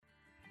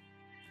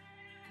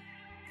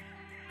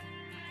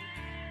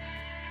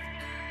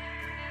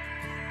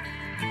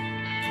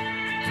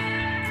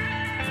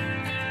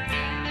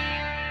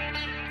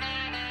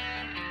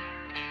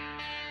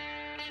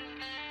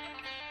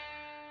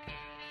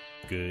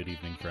Good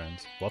evening,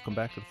 friends. Welcome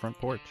back to the front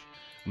porch.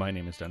 My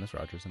name is Dennis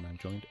Rogers, and I'm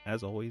joined,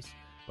 as always,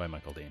 by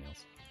Michael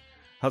Daniels.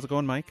 How's it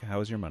going, Mike? How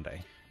was your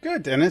Monday?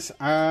 Good, Dennis.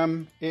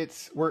 We're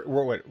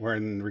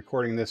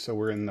recording this, so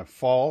we're in the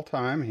fall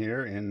time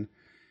here in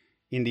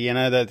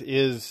Indiana. That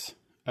is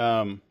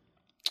in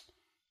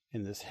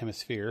this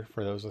hemisphere.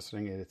 For those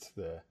listening, it's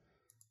the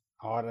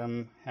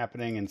autumn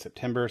happening in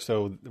September.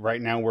 So right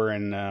now we're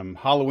in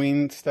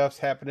Halloween stuff's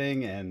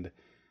happening, and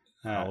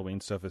Halloween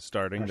stuff is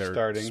starting.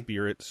 Starting.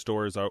 Spirit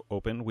stores are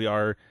open. We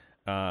are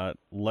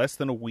less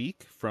than a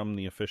week from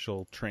the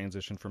official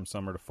transition from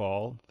summer to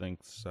fall.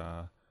 Thanks,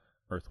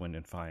 Earth, Wind,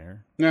 and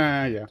Fire.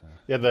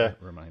 The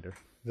reminder.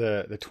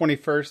 The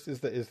 21st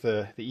is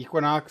the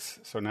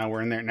equinox. So now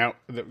we're in there. Now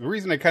the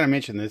reason I kind of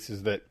mention this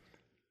is that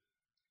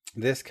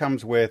this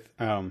comes with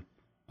a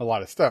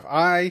lot of stuff.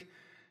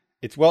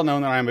 It's well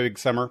known that I'm a big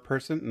summer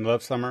person and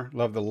love summer,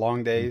 love the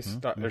long days.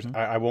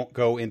 I won't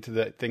go into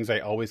the things I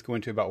always go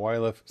into about why I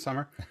love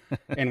summer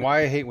and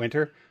why I hate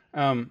winter.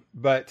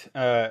 But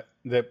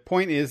the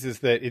point is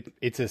that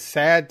it's a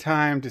sad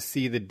time to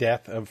see the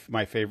death of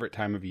my favorite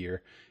time of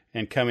year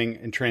and coming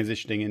and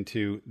transitioning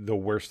into the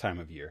worst time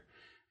of year.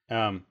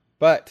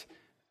 But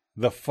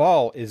the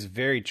fall is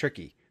very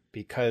tricky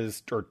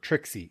or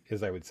tricksy,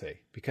 as I would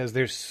say, because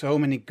there's so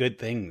many good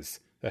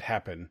things that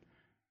happen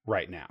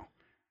right now.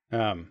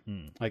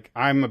 Like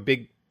I'm a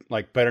big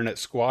butternut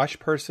squash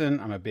person.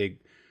 I'm a big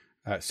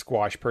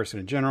squash person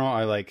in general.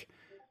 I like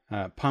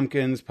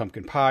pumpkins,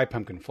 pumpkin pie,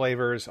 pumpkin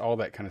flavors, all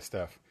that kind of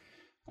stuff.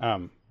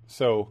 And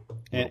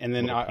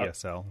then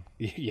PSL.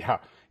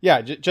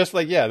 Just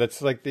like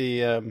that's like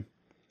the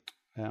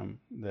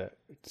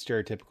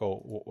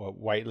stereotypical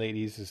white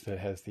ladies that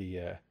has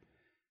the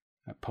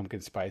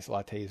pumpkin spice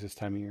lattes this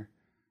time of year.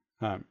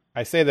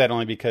 I say that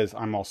only because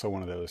I'm also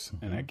one of those,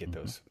 and I get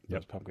those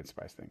pumpkin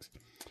spice things.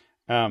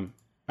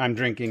 I'm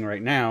drinking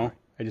right now.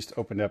 I just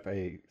opened up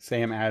a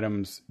Sam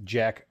Adams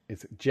Jack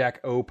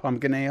O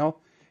pumpkin ale,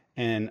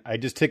 and I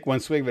just took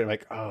one swig of it. I'm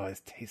like, oh, it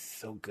tastes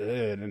so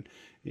good. And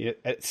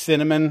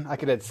cinnamon, I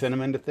could add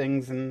cinnamon to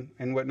things and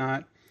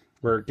whatnot.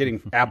 We're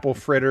getting apple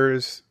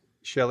fritters.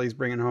 Shelly's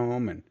bringing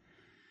home, and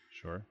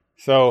sure.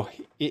 So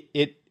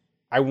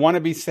I want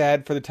to be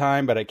sad for the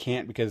time, but I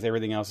can't because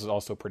everything else is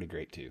also pretty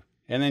great too.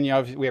 And then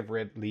we have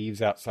red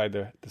leaves outside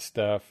the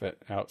stuff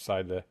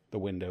outside the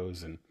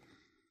windows, and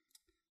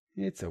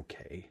it's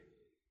okay.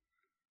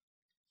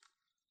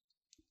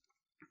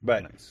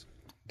 But nice.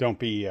 Don't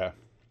be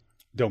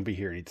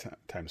here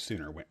anytime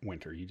sooner.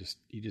 Winter, you just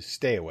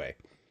stay away.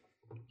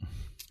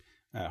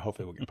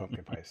 Hopefully we'll get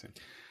pumpkin pie soon.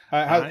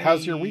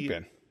 How's your week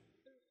been?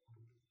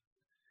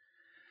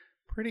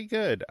 Pretty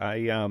good. I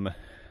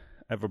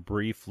have a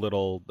brief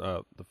little.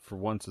 For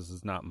once, this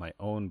is not my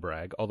own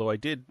brag. Although I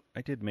did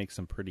make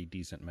some pretty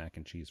decent mac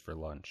and cheese for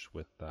lunch.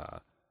 With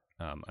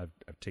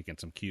I've taken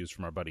some cues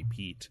from our buddy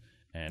Pete.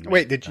 And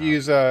wait, did you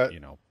use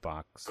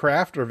box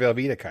Kraft or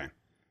Velveeta kind?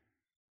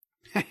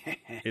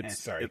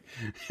 Sorry.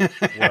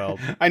 Well,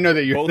 I know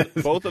that you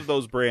both of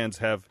those brands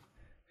have.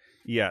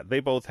 Yeah, they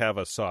both have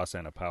a sauce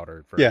and a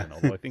powdered version.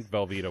 Although I think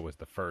Velveeta was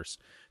the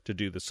first to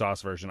do the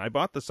sauce version. I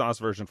bought the sauce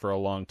version for a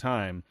long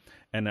time,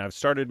 and I've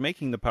started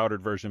making the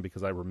powdered version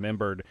because I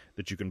remembered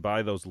that you can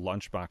buy those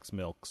lunchbox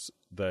milks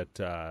that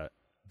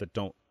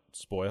don't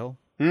spoil.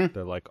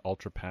 They're like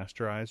ultra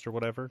pasteurized or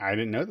whatever. I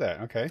didn't know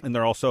that. Okay, and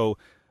they're also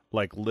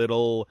like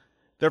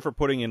they're for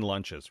putting in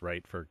lunches,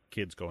 right, for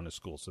kids going to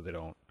school, so they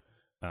don't.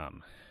 Are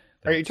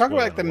you talking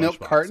about like the milk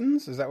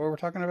cartons? Is that what we're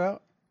talking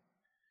about?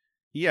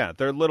 Yeah,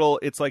 they're little.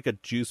 It's like a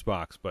juice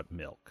box, but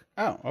milk.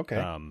 Oh, okay.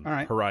 All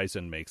right.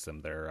 Horizon makes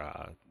them.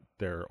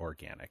 They're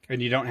organic,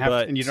 and you don't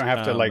have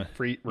to like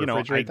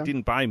refrigerate them? I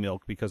didn't buy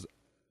milk because.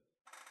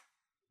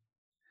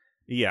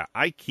 Yeah,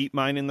 I keep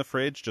mine in the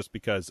fridge just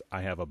because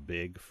I have a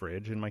big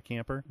fridge in my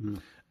camper.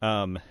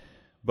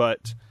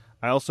 But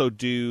I also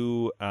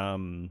do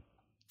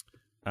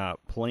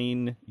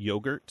plain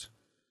yogurt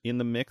in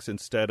the mix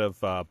instead of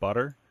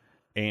butter,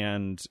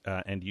 and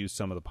use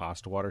some of the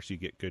pasta water so you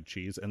get good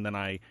cheese. And then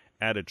I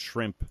added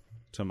shrimp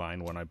to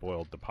mine when I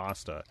boiled the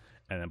pasta,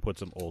 and then put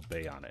some Old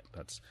Bay on it.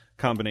 That's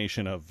a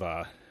combination of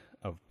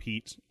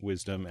Pete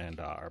wisdom and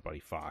our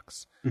buddy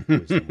Fox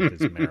wisdom with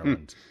his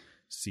Maryland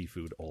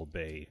seafood Old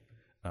Bay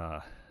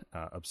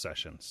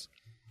obsessions.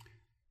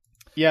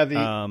 Yeah,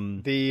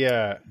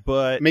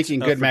 but making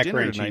good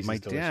macaroni and cheese. My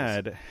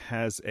dad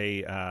has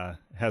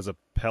a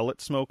pellet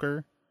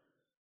smoker.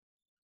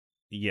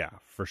 Yeah,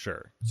 for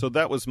sure. So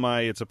that was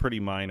it's a pretty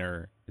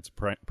minor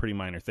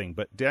thing.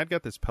 But Dad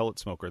got this pellet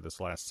smoker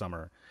this last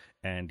summer,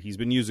 and he's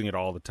been using it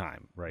all the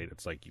time, right?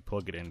 It's like you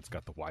plug it in, it's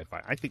got the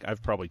Wi-Fi. I think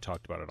I've probably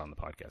talked about it on the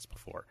podcast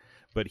before.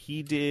 But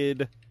he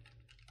did,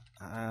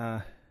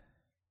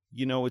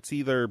 it's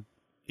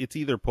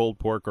either pulled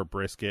pork or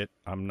brisket.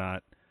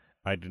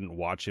 I didn't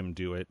watch him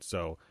do it,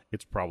 so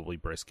it's probably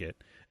brisket.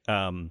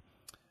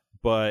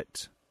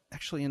 But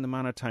actually, in the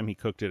amount of time he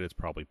cooked it, it's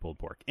probably pulled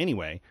pork.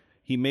 Anyway,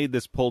 he made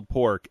this pulled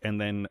pork,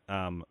 and then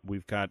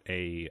we've got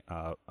a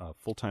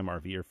full-time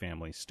RVer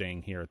family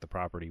staying here at the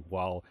property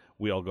while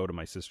we all go to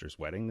my sister's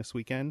wedding this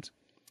weekend.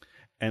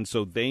 And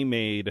so they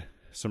made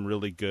some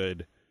really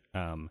good,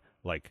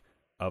 like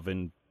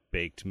oven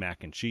baked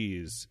mac and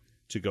cheese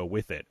to go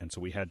with it. And so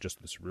we had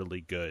just this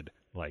really good,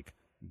 like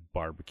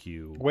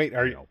barbecue,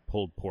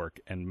 pulled pork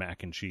and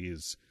mac and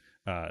cheese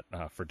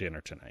for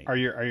dinner tonight. Are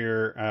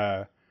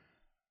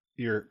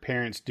your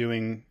parents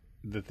doing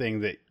the thing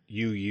that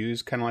you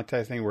use, kind of like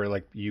that thing where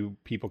like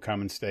people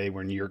come and stay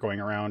when you're going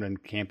around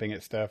and camping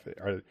at stuff?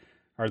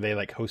 Are they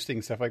like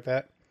hosting stuff like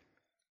that?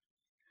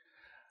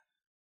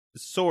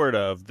 Sort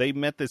of. They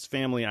met this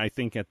family, I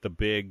think, at the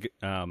big,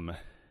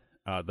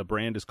 the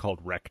brand is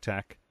called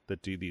Rectech,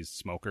 that do these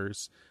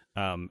smokers.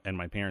 And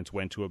my parents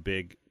went to a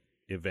big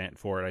event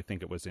for it. I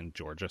think it was in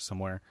Georgia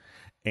somewhere.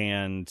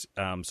 And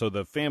so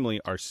the family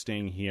are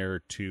staying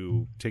here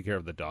to take care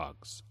of the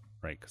dogs,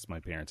 right? Because my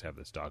parents have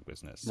this dog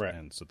business. Right.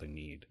 And so they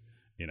need,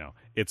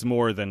 it's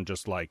more than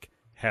just like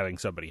having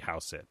somebody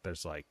house it.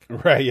 There's like,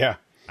 right. Yeah.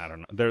 I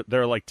don't know.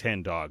 There are like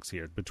 10 dogs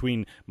here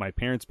between my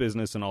parents'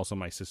 business and also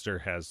my sister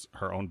has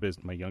her own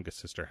business. My youngest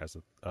sister has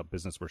a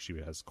business where she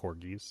has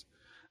corgis.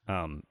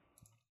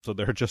 So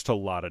there are just a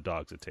lot of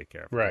dogs to take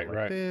care of. Right, like,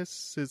 right.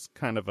 This is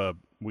kind of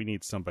we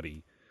need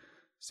somebody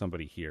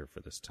here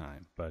for this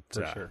time. But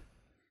for sure.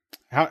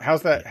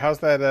 How's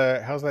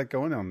that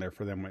going on there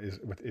for them? Is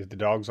the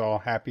dogs all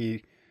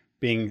happy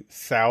being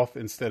south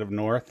instead of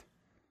north?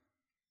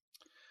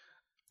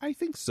 I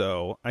think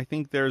so. I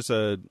think there's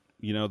a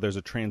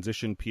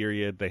transition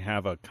period. They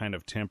have a kind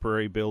of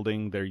temporary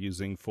building they're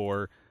using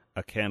for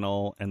a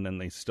kennel, and then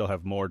they still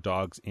have more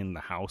dogs in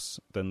the house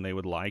than they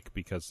would like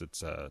because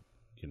it's a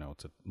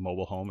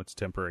mobile home. It's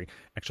temporary.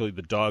 Actually,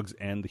 the dogs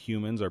and the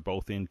humans are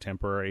both in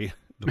temporary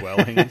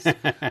dwellings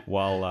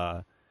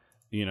while,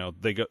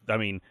 they go, I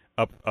mean,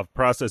 a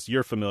process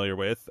you're familiar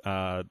with,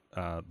 the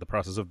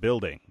process of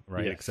building,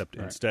 right? Yes, Except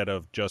right. instead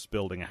of just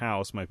building a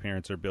house, my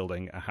parents are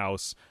building a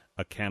house,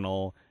 a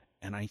kennel,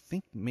 and I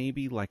think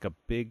maybe like a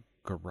big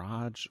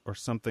garage or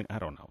something. I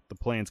don't know. The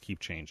plans keep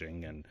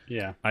changing, and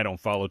I don't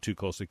follow too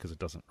closely because it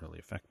doesn't really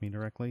affect me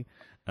directly.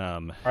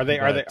 Are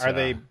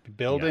they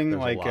building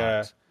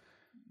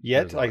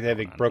yet? Like have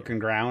they broken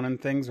ground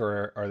and things,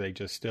 or are they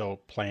just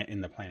still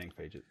in the planning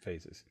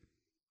phases?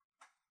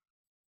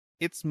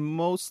 It's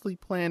mostly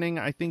planning.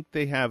 I think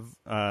they have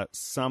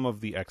some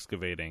of the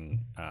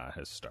excavating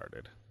has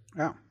started.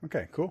 Oh,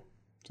 okay, cool.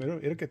 So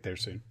it'll get there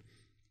soon.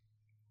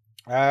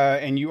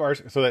 And you are,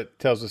 so that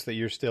tells us that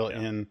you're still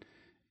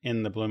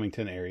in the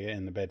Bloomington area,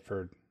 in the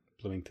Bedford,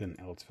 Bloomington,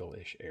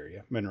 Ellettsville-ish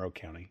area, Monroe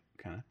County,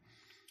 kind of.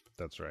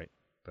 That's right.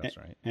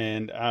 Right.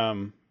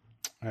 And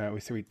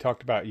we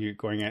talked about you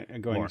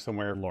going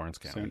somewhere, Lawrence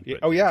County. Soon.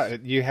 Oh yeah,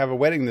 you have a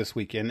wedding this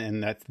weekend,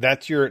 and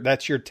that's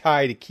your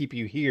tie to keep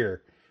you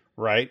here,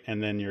 right?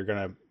 And then you're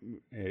gonna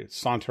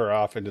saunter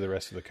off into the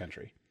rest of the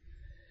country.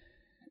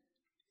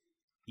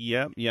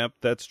 Yep,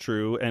 that's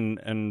true.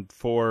 And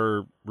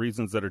for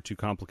reasons that are too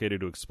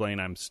complicated to explain,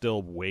 I'm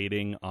still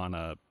waiting on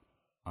a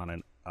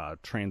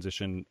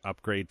transition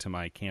upgrade to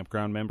my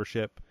campground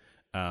membership.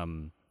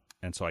 And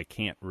so I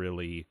can't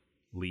really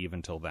leave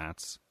until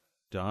that's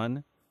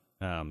done.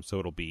 So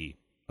it'll be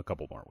a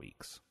couple more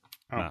weeks.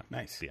 Oh, Not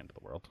nice. the end of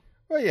the world.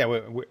 Well, yeah,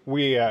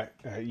 we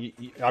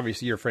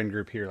obviously your friend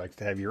group here likes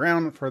to have you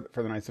around for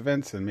the nice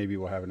events, and maybe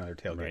we'll have another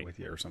tailgate with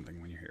you or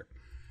something when you're here.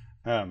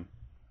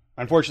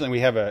 Unfortunately,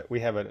 we have a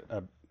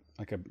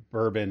like a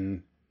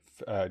bourbon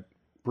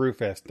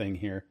brewfest thing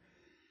here,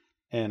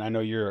 and I know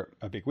you're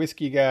a big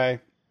whiskey guy,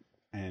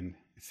 and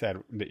it's sad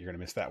that you're going to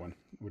miss that one.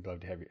 We'd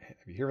love to have you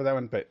here for that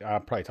one, but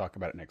I'll probably talk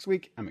about it next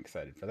week. I'm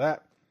excited for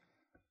that.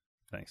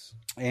 Thanks.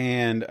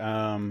 And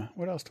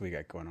what else do we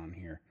got going on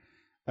here?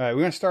 We're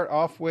going to start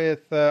off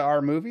with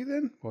our movie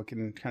then. We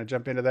can kind of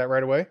jump into that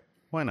right away.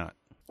 Why not?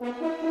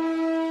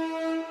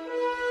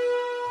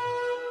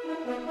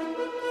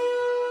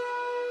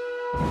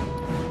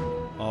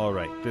 All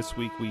right. This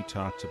week we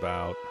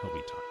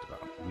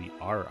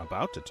are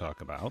about to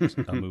talk about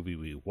a movie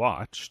we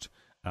watched,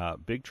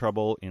 Big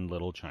Trouble in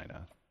Little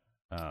China.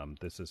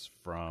 This is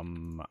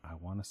from, I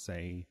want to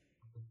say,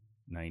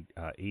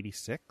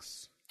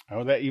 86.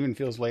 Oh, that even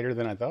feels later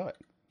than I thought.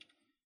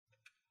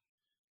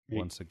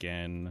 Once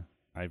again,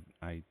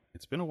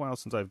 it's been a while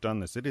since I've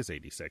done this. It is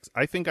 86.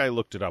 I think I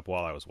looked it up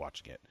while I was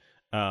watching it.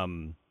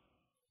 And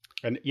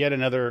yet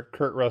another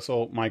Kurt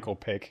Russell Michael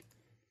pick.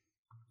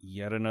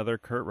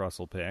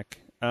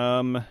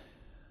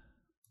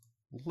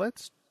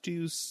 Let's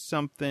do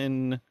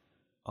something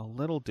a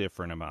little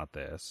different about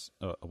this.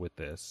 With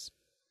this.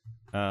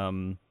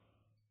 Kim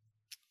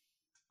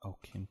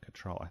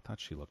Cattrall. I thought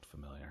she looked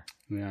familiar.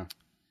 Yeah.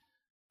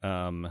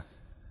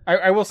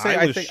 I will say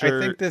I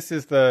think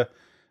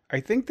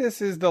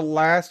this is the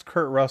last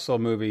Kurt Russell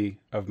movie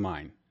of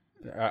mine.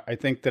 I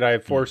think that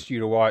I've forced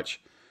you to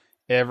watch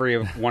every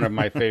one of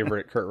my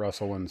favorite Kurt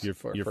Russell ones. Your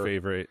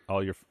favorite,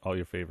 all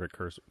your favorite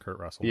Kurt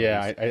Russell.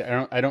 Yeah,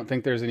 movies. I don't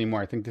think there's any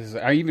more. I think this is.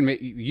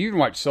 You even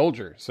watched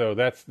Soldier, so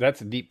that's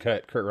a deep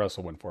cut Kurt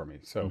Russell one for me.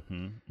 So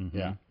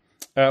yeah.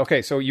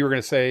 Okay, so you were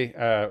going to say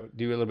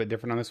do a little bit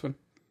different on this one.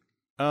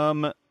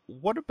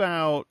 What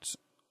about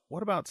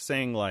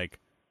saying like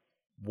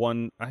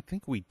one. I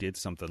think we did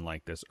something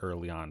like this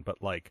early on,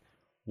 but like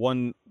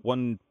one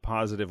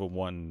positive and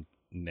one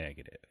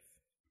negative.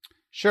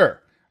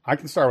 Sure, I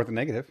can start with the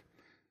negative.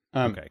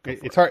 Okay,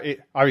 it's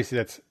hard. Obviously,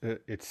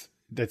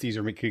 that's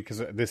easier because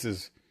this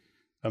is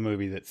a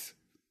movie that's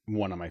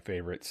one of my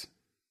favorites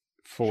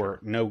for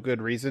no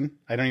good reason.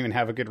 I don't even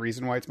have a good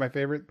reason why it's my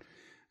favorite.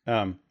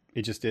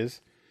 It just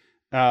is.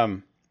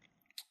 But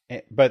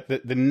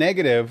the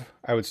negative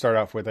I would start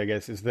off with, I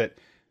guess, is that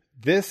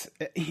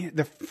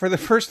for the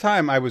first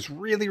time, I was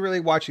really,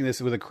 really watching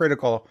this with a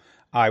critical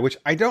eye, which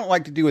I don't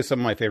like to do with some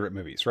of my favorite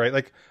movies, right?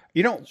 Like,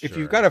 you don't, if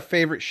you've got a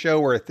favorite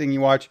show or a thing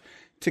you watch,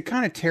 to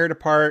kind of tear it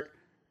apart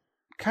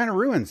kind of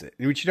ruins it,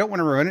 which you don't want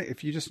to ruin it.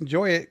 If you just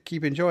enjoy it,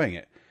 keep enjoying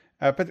it.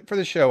 But for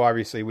the show,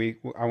 obviously,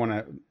 I want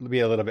to be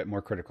a little bit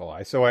more critical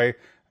eye. So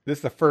this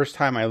is the first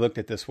time I looked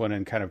at this one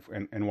and kind of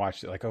and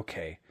watched it. Like,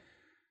 okay,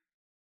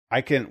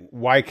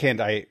 why can't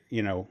I,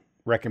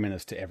 recommend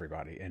this to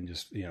everybody and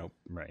just,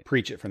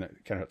 preach it from the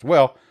kind of,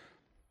 well,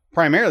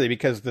 primarily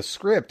because the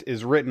script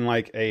is written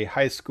like a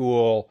high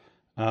school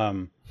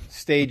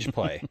stage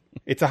play.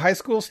 It's a high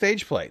school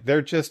stage play.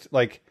 They're just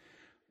like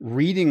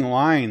reading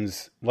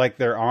lines like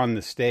they're on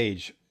the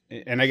stage.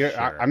 And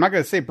I'm not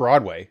going to say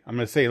Broadway. I'm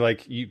going to say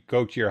like you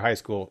go to your high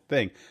school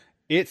thing.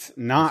 It's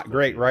not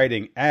great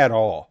writing at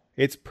all.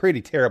 It's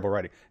pretty terrible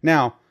writing.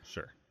 Now,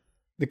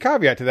 the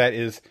caveat to that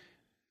is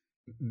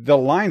the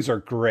lines are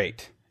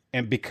great.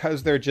 And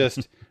because they're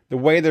just the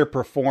way they're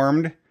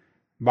performed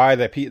by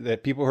the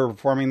people who are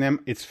performing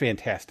them, it's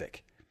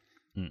fantastic.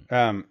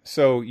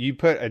 So you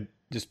put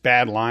just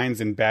bad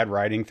lines and bad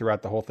writing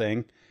throughout the whole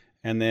thing.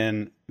 And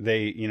then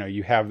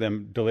you have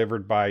them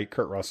delivered by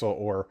Kurt Russell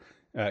or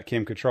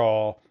Kim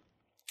Cattrall,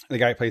 the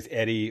guy who plays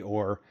Eddie,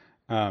 or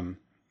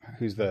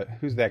who's the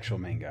actual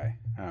main guy?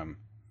 I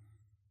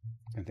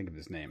can't think of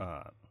his name.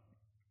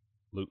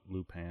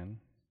 Lupin.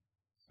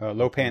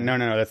 Lopan. No,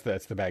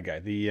 that's the bad guy.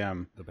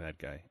 The bad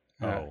guy.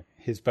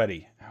 His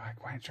buddy.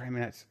 Why try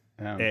minutes?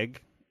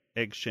 Egg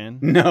Shin.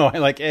 No, I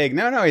like Egg.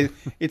 No,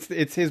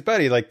 it's his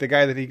buddy, like the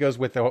guy that he goes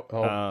with the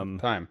whole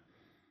time.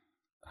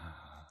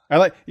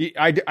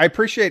 I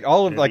appreciate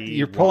all of like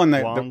you're pulling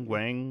the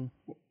Wang.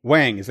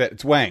 Wang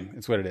it's Wang.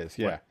 It's what it is.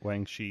 Yeah,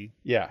 Wang Shi.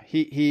 Yeah,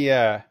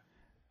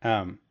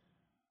 that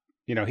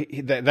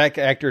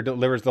actor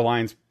delivers the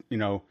lines.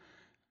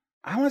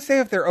 I want to say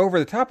if they're over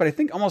the top, but I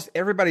think almost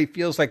everybody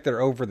feels like they're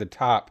over the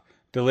top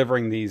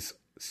delivering these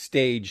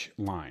stage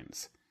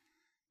lines.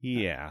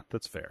 Yeah,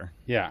 that's fair.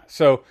 Yeah,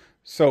 so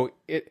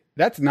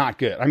that's not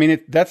good. I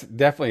mean, that's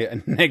definitely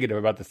a negative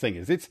about this thing.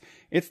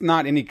 It's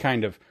not any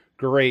kind of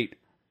great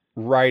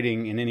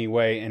writing in any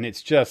way, and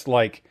it's just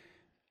like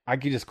I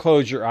could just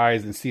close your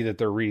eyes and see that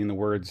they're reading the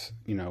words,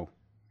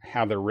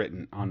 how they're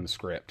written on the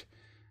script.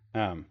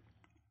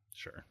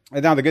 Sure.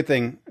 And now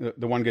the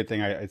one good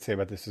thing I'd say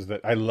about this is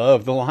that I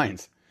love the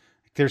lines.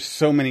 There's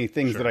so many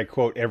things that I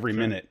quote every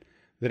minute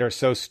that are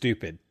so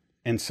stupid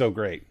and so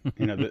great.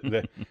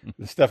 The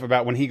stuff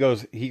about when he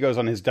goes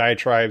on his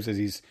diatribes as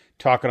he's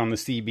talking on the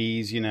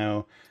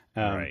CBs,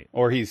 right.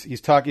 Or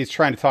he's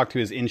trying to talk to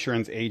his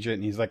insurance agent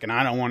and he's like, and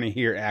I don't want to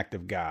hear act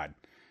of God.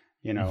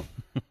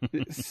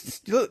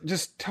 Still,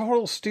 just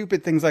total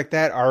stupid things like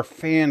that are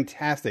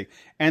fantastic.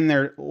 And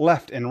they're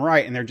left and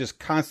right and they're just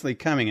constantly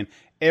coming. And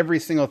every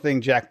single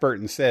thing Jack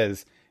Burton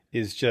says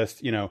is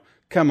just,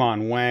 come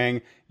on,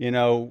 Wang,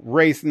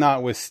 race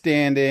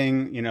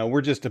notwithstanding,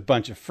 we're just a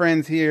bunch of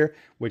friends here,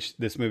 which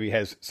this movie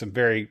has some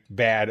very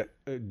bad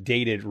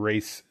dated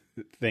race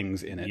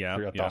things in it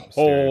throughout the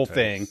whole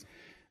thing.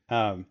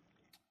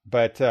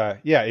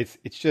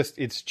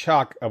 It's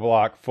chock a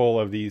block full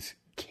of these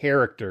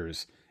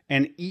characters,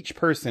 and each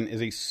person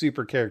is a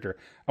super character.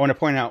 I want to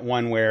point out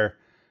one where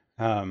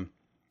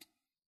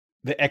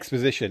the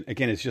exposition,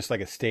 again, is just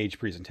like a stage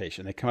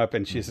presentation. They come up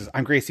and she says,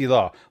 I'm Gracie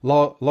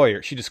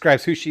lawyer. She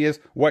describes who she is,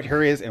 what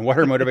her is, and what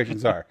her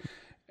motivations are.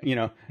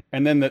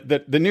 And then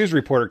the news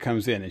reporter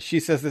comes in and she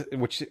says this,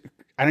 which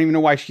I don't even know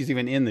why she's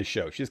even in the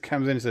show. She just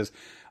comes in and says,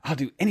 I'll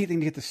do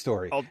anything to get the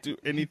story. I'll do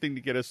anything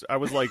to get us. I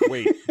was like,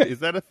 wait, is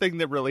that a thing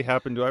that really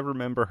happened? Do I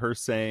remember her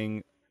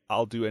saying,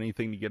 I'll do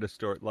anything to get a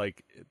story?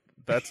 Like,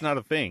 that's not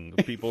a thing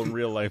people in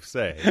real life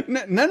say.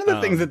 None of the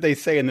things that they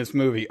say in this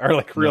movie are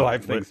like real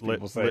life things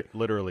people say.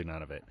 Literally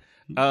none of it.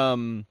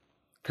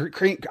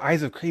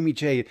 Eyes of creamy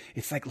jade.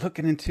 It's like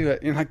looking into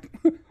it. You're like,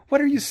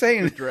 what are you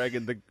saying? The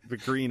dragon, the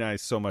green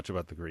eyes. So much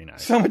about the green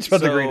eyes. So much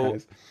about the green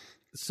eyes.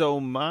 So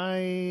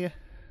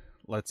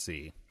let's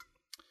see.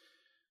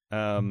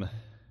 Boy,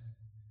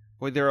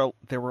 there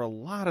were a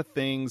lot of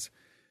things.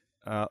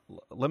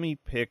 Let me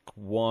pick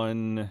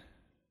one.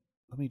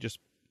 Let me just.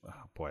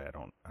 Oh boy, I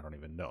don't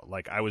even know.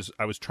 Like I was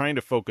trying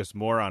to focus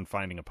more on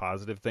finding a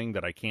positive thing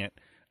that I can't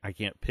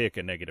pick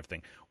a negative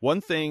thing.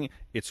 One thing,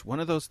 it's one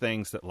of those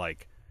things that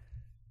like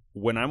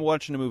when I'm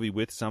watching a movie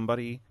with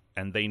somebody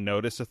and they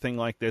notice a thing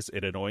like this,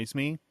 it annoys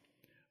me.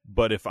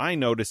 But if I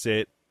notice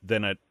it,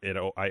 then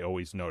I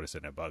always notice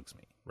it and it bugs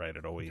me, right?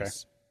 It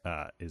always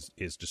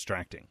is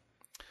distracting.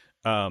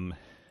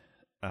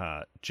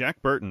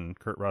 Jack Burton,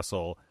 Kurt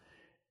Russell,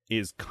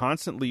 is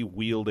constantly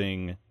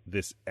wielding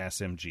this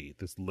SMG,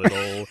 this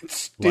little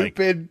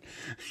stupid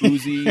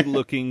Uzi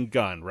looking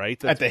gun, right?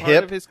 That's at the part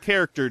hip of his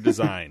character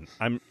design.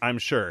 I'm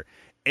sure.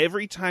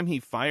 Every time he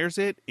fires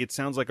it, it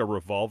sounds like a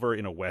revolver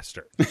in a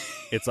Western.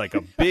 It's like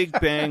a big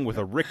bang with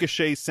a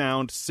ricochet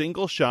sound,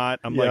 single shot.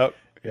 I'm like,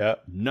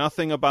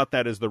 nothing about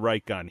that is the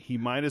right gun. He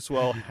might as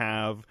well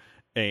have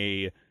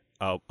a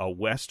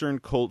Western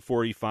Colt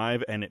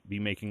 45 and it be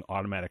making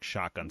automatic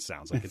shotgun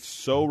sounds. Like, it's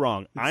so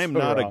wrong. I am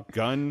not a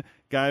gun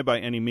guy by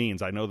any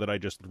means. I know that I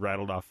just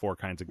rattled off 4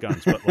 kinds of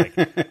guns, but like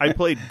I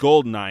played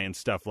GoldenEye and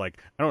stuff. Like,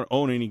 I don't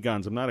own any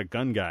guns. I'm not a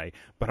gun guy,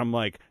 but I'm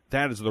like,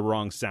 that is the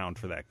wrong sound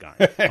for that gun.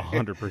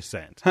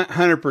 100%.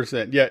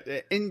 100%. Yeah.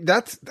 And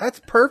that's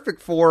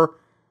perfect for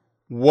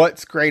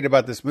what's great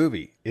about this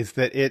movie is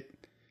that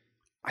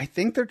I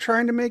think they're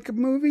trying to make a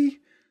movie,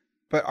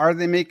 but are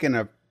they making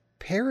a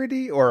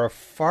parody or a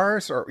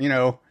farce? Or,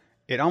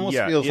 it almost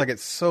feels like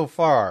it's so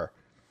far.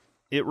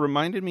 It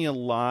reminded me a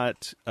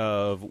lot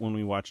of when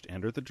we watched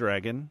Enter the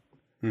Dragon,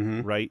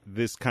 right?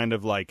 This kind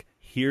of like,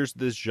 here's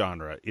this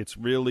genre. It's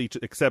really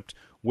except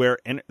where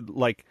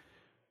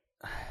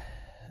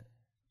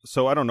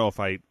so I don't know if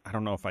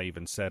I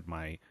even said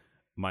my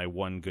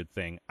one good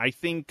thing. I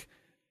think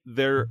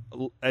there,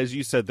 as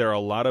you said, there are a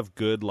lot of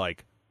good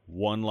like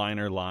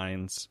one-liner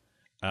lines.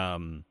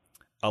 A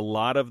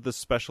lot of the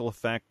special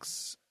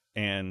effects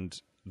and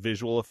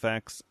visual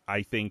effects,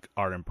 I think,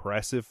 are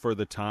impressive for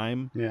the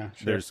time. Yeah,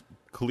 sure. There's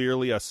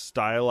clearly a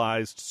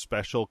stylized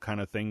special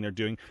kind of thing they're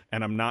doing,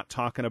 and I'm not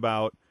talking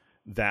about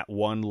that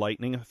one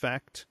lightning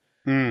effect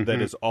that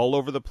is all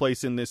over the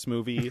place in this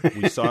movie.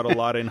 We saw it a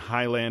lot in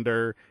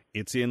Highlander.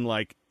 It's in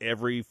like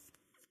every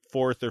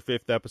 4th or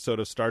 5th episode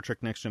of Star Trek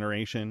Next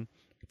Generation.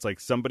 It's like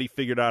somebody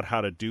figured out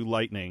how to do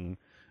lightning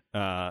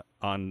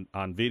on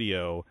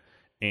video,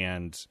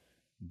 and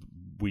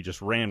we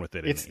just ran with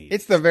it.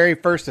 It's the very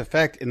first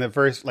effect in the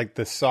first, like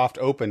the soft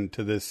open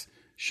to this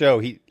show.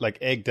 He like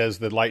Egg does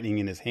the lightning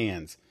in his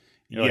hands.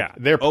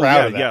 They're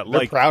proud of that. Yeah,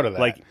 they're proud of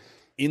that. Like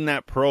in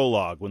that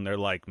prologue when they're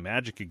like,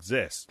 magic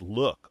exists.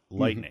 Look,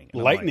 lightning.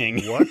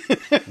 Lightning.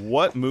 Like,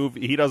 what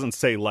movie? He doesn't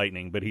say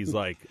lightning, but he's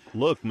like,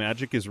 look,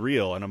 magic is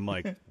real. And I'm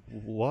like,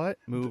 what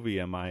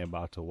movie am I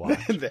about to watch?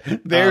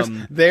 there's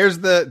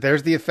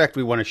the effect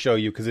we want to show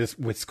you because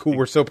it's cool.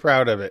 We're so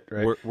proud of it.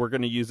 Right? We're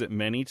going to use it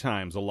many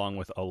times along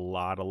with a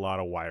lot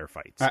of wire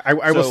fights. I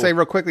will say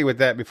real quickly with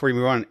that before you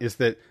move on is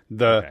that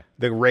the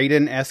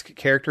Raiden-esque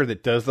character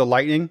that does the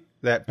lightning,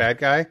 that bad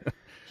guy,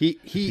 he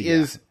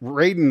is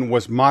Raiden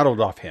was modeled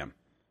off him,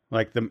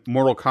 like the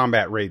Mortal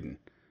Kombat Raiden.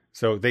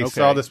 So they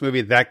saw this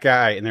movie, that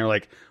guy, and they're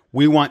like,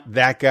 we want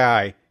that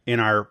guy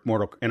in our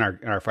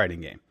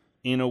fighting game.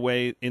 In the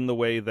way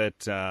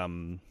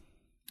that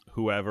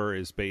whoever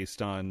is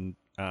based on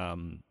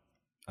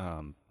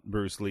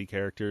Bruce Lee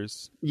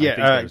characters.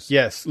 Yeah,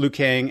 yes, Liu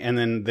Kang, and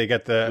then they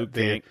got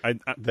the I'm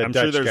Dutch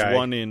sure there's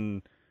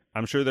guy.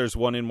 I'm sure there's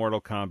one in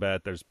Mortal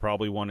Kombat. There's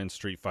probably one in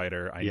Street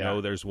Fighter. I know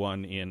there's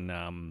one in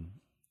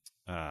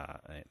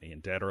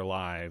Dead or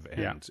Alive,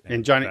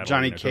 and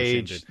Johnny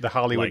Cage, the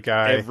Hollywood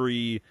guy.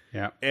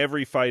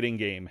 Every fighting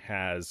game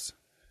has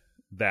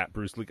that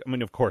Bruce Lee. I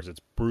mean, of course, it's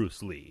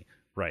Bruce Lee.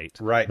 Right.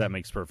 That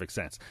makes perfect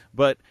sense.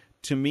 But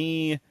to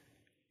me,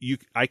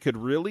 I could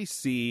really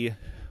see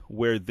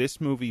where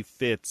this movie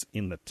fits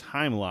in the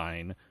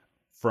timeline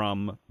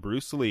from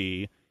Bruce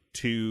Lee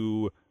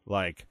to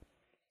like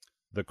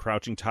the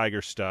Crouching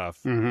Tiger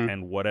stuff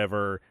and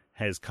whatever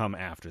has come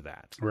after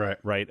that.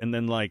 Right. And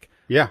then like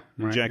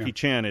Jackie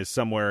Chan is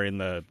somewhere in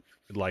the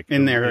like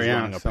in there,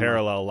 running a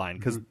parallel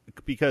line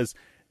because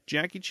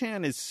Jackie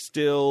Chan is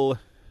still,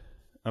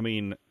 I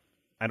mean,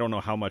 I don't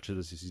know how much of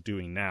this he's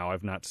doing now.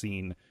 I've not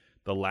seen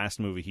the last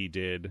movie he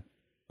did,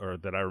 or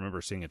that I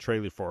remember seeing a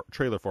trailer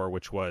for,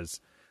 which was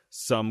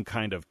some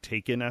kind of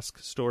Taken-esque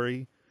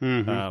story.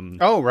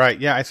 Oh, right.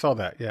 Yeah, I saw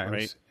that. Yeah,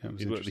 right.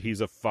 It was He's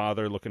a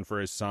father looking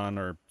for his son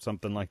or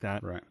something like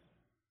that. Right.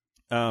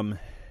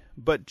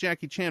 But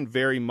Jackie Chan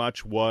very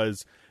much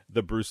was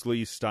the Bruce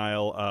Lee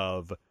style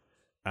of,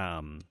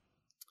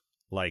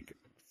 like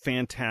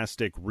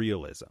fantastic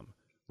realism.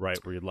 Right,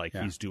 where you're like,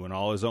 he's doing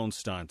all his own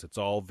stunts. It's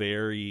all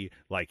very,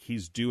 like,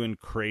 he's doing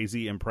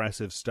crazy,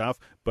 impressive stuff.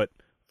 But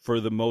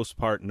for the most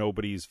part,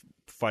 nobody's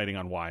fighting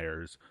on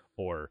wires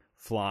or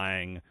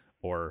flying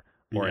or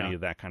any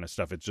of that kind of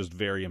stuff. It's just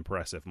very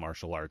impressive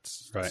martial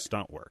arts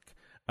stunt work.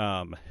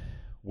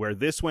 Where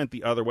this went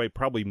the other way,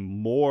 probably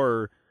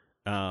more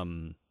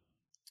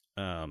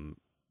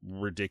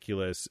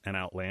ridiculous and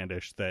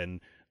outlandish than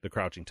the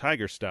Crouching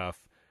Tiger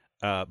stuff.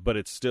 But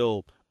it's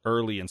still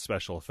early in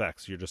special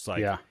effects. You're just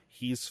like,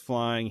 he's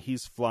flying.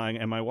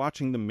 Am I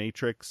watching The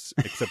Matrix?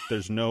 Except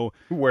there's no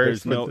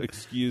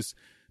excuse.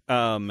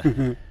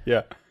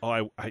 Yeah.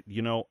 Oh, I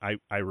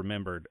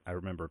remembered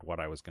what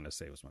I was going to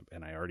say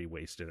and I already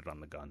wasted it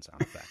on the gun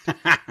sound effect.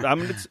 I'm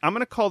going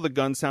to call the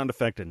gun sound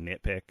effect a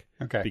nitpick.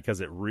 Okay.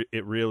 Because it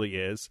really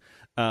is.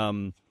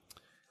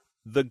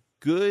 The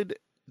good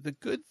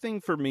thing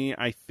for me,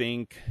 I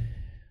think,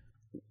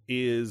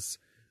 is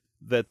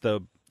that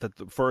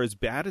for as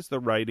bad as the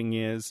writing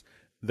is,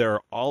 there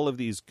are all of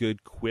these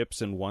good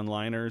quips and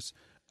one-liners,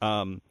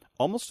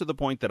 almost to the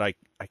point that I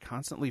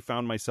constantly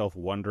found myself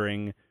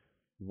wondering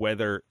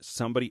whether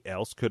somebody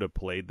else could have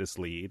played this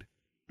lead.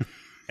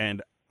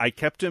 And I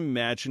kept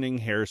imagining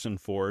Harrison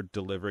Ford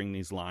delivering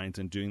these lines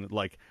and doing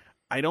like,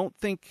 I don't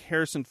think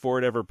Harrison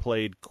Ford ever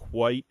played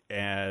quite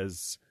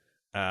as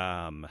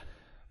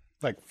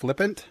like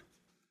flippant.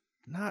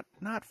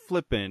 Not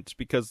flippant,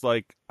 because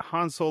like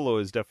Han Solo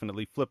is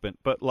definitely flippant,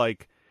 but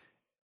like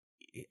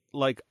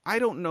I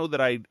don't know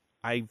that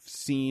I've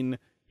seen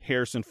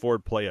Harrison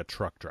Ford play a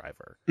truck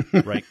driver,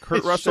 right?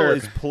 Kurt Russell Sure.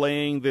 is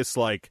playing this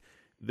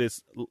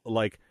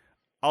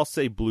I'll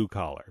say blue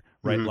collar,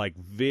 right? Mm-hmm. Like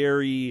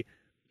very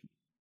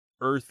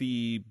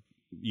earthy,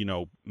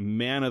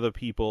 man of the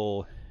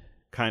people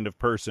kind of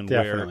person.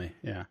 Definitely,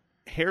 where yeah.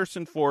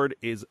 Harrison Ford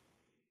is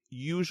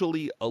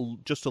usually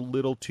just a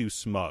little too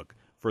smug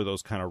for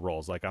those kind of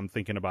roles. Like I'm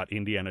thinking about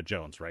Indiana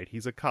Jones, right?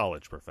 He's a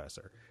college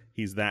professor.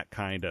 He's that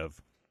kind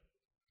of...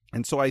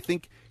 And so I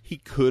think he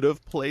could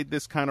have played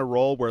this kind of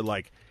role where,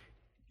 like,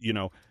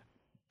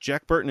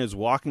 Jack Burton is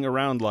walking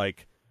around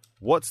like,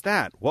 what's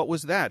that? What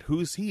was that?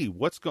 Who's he?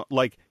 What's going...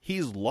 Like,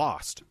 he's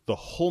lost the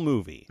whole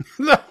movie.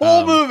 The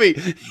whole movie!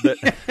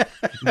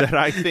 That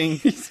I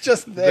think... He's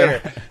just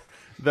there.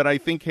 That I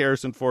think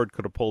Harrison Ford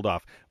could have pulled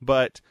off.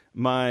 But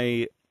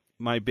my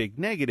big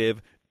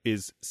negative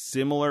is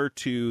similar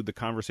to the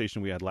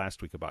conversation we had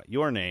last week about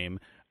Your Name.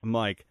 I'm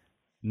like,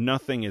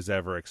 nothing is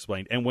ever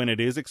explained. And when it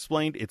is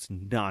explained, it's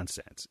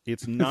nonsense.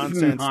 It's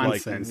nonsense,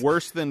 like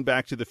worse than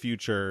Back to the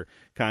Future,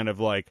 kind of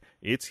like,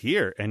 it's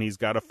here, and he's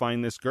got to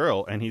find this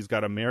girl, and he's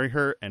got to marry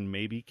her and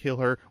maybe kill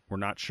her. We're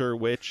not sure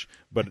which,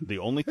 but the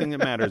only thing that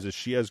matters is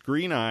she has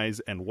green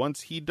eyes, and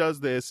once he does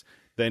this,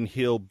 then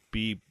he'll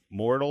be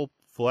mortal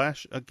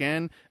flesh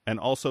again, and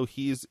also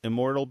he's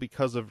immortal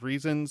because of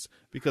reasons,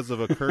 because of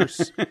a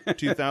curse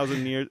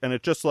 2,000 years, and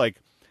it just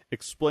like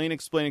explain,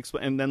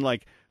 and then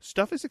like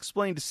stuff is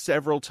explained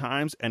several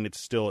times, and it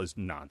still is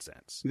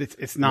nonsense.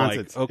 It's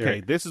nonsense. Like,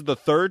 okay, this is the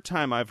third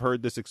time I've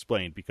heard this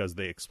explained, because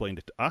they explained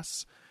it to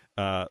us.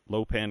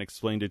 Lopan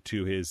explained it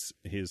to his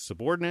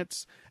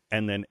subordinates,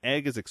 and then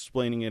Egg is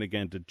explaining it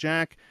again to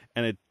Jack,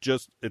 and it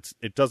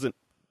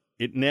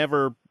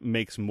never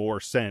makes more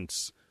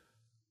sense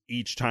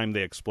each time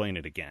they explain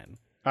it again.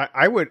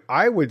 I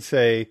would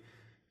say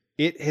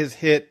it has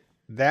hit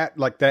that,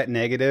 like, that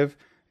negative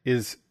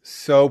is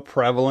so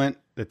prevalent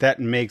that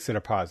makes it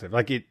a positive.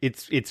 Like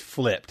it's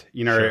flipped,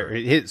 Sure.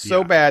 It hits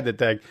so bad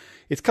that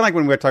it's kind of like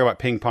when we talk about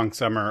Ping Pong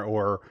Summer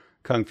or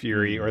Kung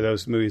Fury or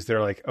those movies.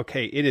 They're like,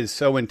 okay, it is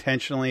so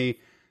intentionally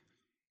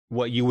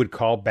what you would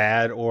call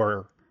bad,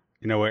 or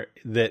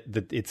that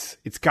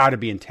it's got to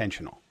be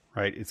intentional,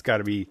 right? It's got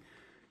to be.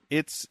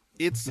 It's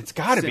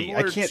got to be.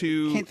 I can't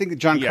think that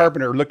John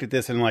Carpenter looked at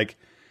this and like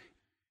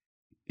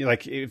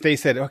if they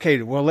said,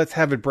 okay, well, let's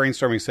have a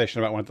brainstorming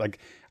session about one. Like,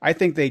 I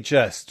think they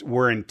just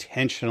were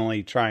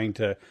intentionally trying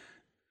to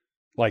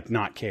like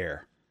not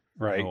care,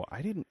 right? Oh,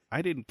 I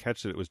didn't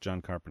catch that it was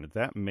John Carpenter.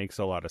 That makes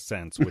a lot of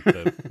sense with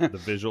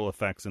the visual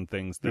effects and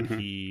things that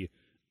he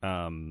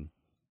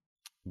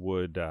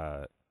would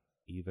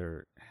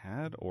either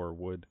had or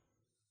would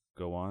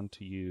go on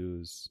to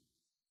use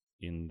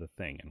in The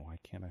Thing. And why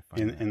can't I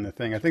find in The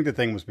Thing? I think The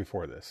Thing was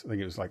before this. I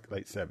think it was like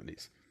late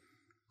 70s.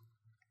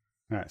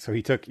 All right, so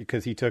he took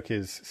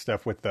his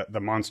stuff with the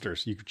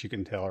monsters. You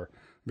can tell are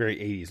very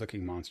 80s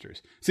looking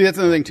monsters. See, that's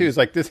another thing too. Is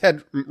like this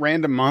had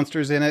random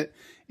monsters in it.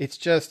 It's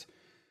just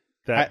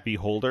that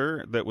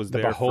Beholder that was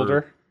there. The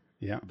Beholder.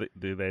 Yeah,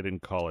 they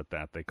didn't call it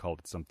that. They called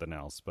it something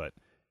else. But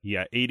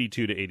yeah,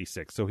 82 to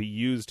 86. So he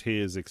used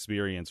his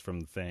experience from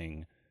The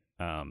Thing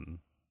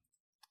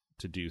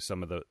to do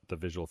some of the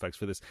visual effects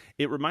for this.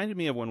 It reminded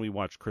me of when we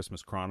watched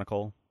Christmas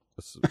Chronicle.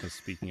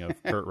 Speaking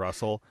of Kurt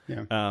Russell,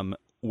 yeah.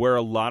 Where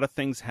a lot of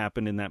things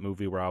happened in that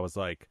movie where I was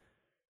like,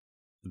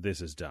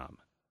 this is dumb.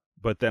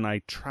 But then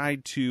I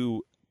tried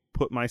to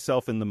put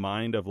myself in the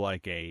mind of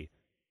like a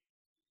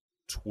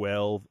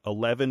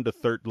 11 to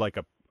 13, like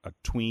a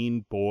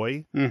tween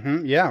boy.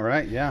 Mm-hmm. Yeah,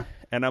 right, yeah.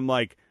 And I'm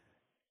like,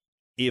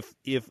 if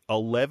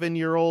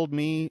 11-year-old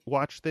me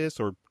watched this,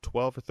 or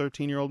 12 or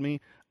 13-year-old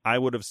me, I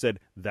would have said,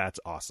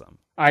 that's awesome.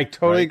 I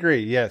totally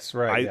agree. Yes,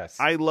 right, yes.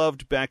 I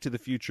loved Back to the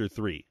Future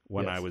 3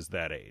 when I was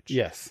that age.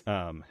 Yes.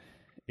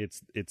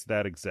 It's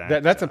that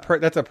exact. That's a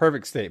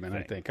perfect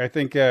statement. Thing. I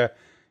think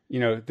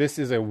this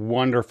is a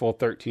wonderful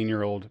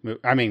 13-year-old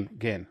movie. I mean,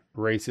 again,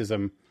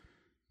 racism,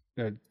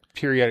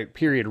 period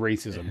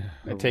racism.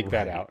 I take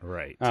that out.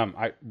 Right.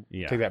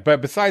 Take that. But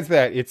besides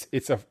that,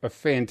 it's a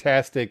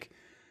fantastic.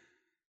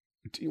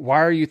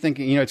 Why are you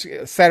thinking? It's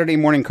a Saturday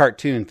morning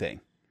cartoon thing,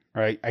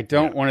 right? I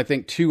don't want to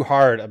think too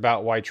hard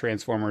about why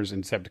Transformers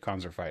and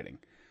Decepticons are fighting.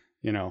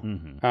 You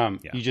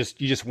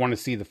just want to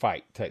see the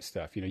fight type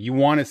stuff. You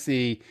want to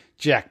see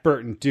Jack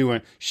Burton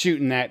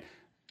shooting that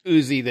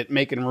Uzi that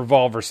making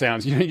revolver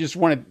sounds. You just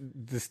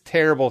want this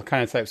terrible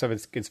kind of type stuff.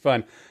 It's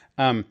fun.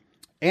 And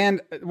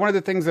one of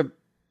the things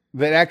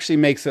that actually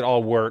makes it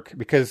all work,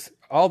 because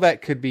all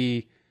that could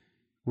be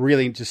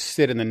really just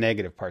sit in the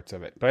negative parts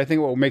of it. But I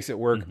think what makes it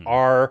work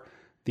are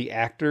the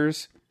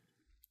actors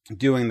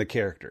doing the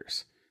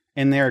characters,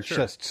 and they're Sure.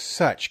 just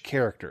such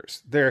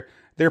characters. They're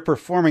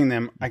performing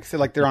them, like I said,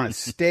 like they're on a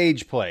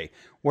stage play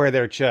where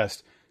they're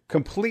just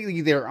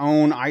completely their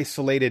own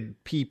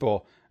isolated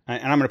people.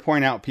 And I'm going to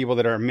point out people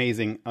that are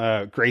amazing.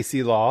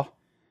 Gracie Law,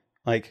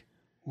 like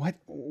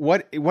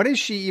what does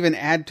she even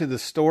add to the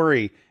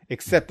story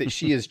except that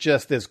she is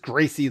just this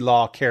Gracie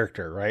Law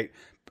character, right?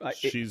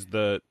 She's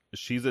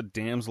a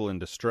damsel in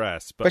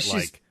distress, But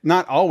she's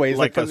not always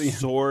like a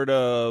sort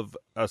of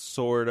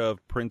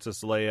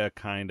Princess Leia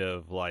kind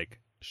of, like,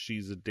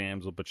 she's a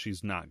damsel, but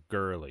she's not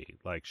girly.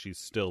 Like, she's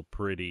still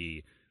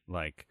pretty,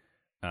 like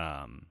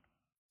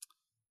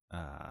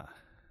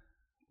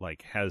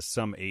has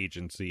some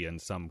agency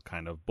and some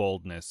kind of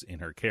boldness in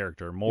her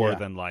character, more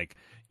than like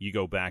you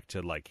go back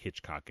to like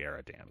Hitchcock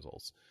era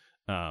damsels.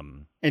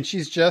 And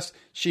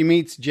she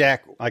meets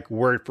Jack like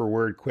word for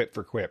word, quip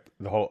for quip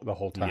the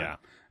whole time.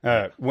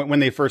 Yeah. When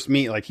they first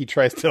meet, like he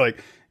tries to,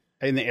 like,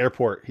 in the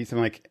airport, he's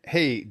like,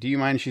 "Hey, do you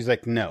mind?" She's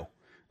like, "No."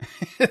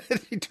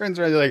 He turns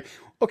around, like,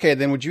 "Okay,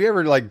 then would you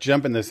ever like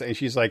jump in this?" And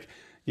she's like,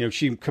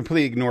 she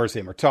completely ignores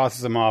him or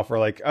tosses him off, or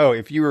like, "Oh,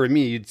 if you were with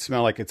me, you'd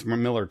smell like it's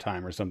Miller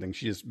time or something."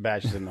 She just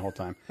bashes him the whole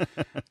time.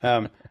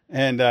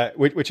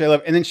 Which I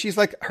love. And then she's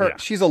like,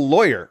 she's a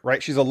lawyer,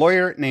 right? She's a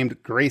lawyer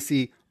named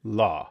Gracie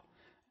Law,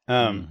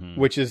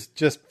 which is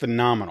just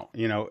phenomenal,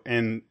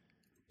 and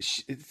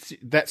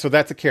so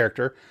that's a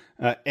character.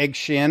 Egg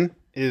Shen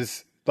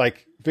is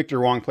like, Victor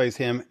Wong plays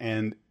him,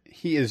 and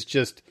he is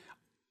just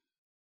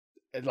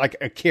like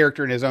a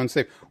character in his own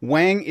self.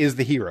 Wang is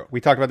the hero. We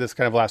talked about this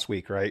kind of last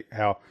week, right?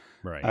 How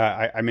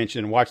I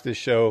mentioned, watch this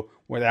show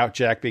without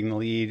Jack being the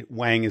lead.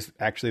 Wang is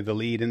actually the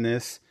lead in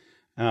this.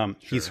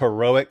 He's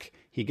heroic.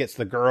 He gets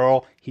the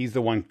girl. He's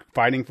the one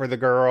fighting for the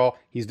girl.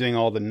 He's doing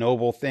all the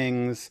noble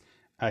things.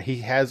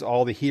 He has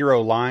all the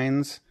hero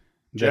lines.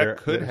 Jack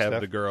could have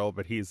the girl,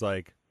 but he's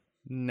like,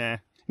 nah.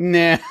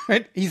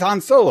 He's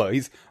Han Solo.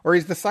 He's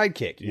the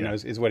sidekick,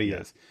 is what he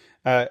is.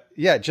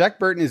 Jack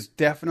Burton is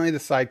definitely the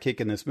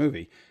sidekick in this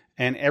movie,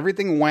 and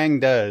everything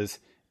Wang does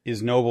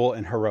is noble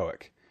and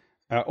heroic,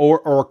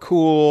 or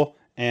cool,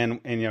 and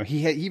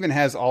he even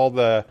has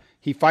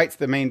he fights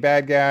the main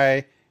bad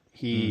guy.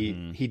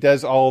 He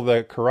does all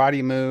the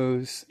karate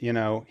moves.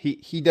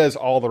 He does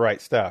all the right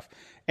stuff,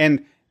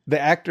 and the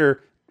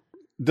actor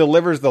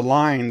delivers the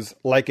lines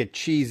like a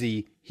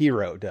cheesy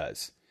hero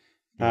does.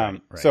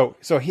 Right. So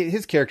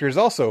his character is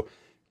also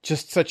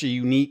just such a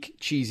unique,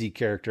 cheesy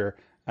character.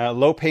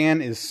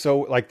 Lopan is so,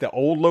 like, the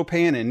old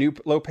Lopan and new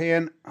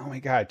Lopan. Oh my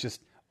God,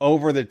 just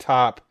over the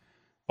top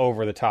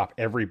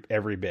every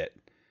bit.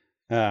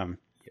 I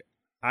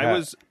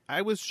was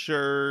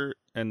sure,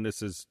 and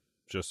this is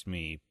just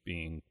me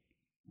being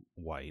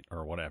white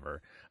or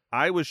whatever,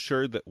 I was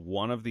sure that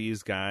one of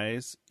these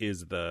guys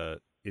is the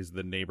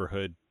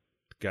neighborhood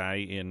guy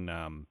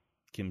in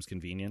Kim's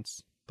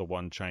Convenience. The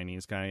one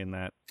Chinese guy in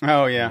that.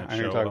 Oh yeah, I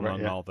know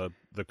among all the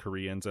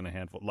Koreans and a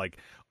handful, like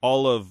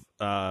all of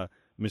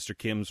Mr.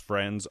 Kim's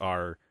friends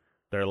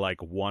they're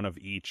like one of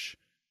each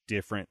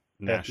different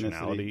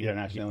nationality. Yeah,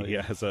 nationality.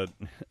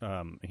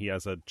 He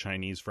has a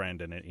Chinese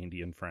friend and an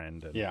Indian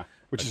friend. And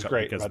which is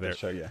great about the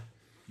show.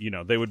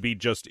 Yeah, they would be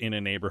just in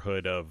a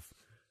neighborhood of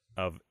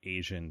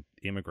Asian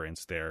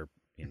immigrants there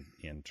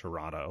in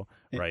Toronto,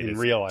 right? In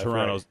real life,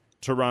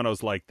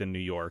 Toronto's like the New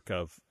York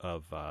of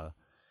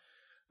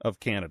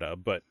Canada,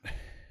 but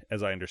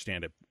as I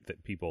understand it,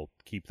 that people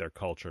keep their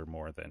culture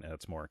more than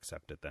it's more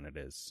accepted than it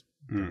is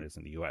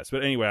in the U.S.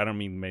 But anyway, I don't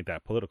mean to make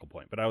that political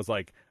point, but I was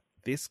like,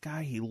 this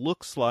guy, he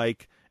looks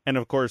like, and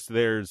of course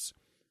there's,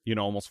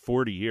 almost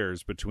 40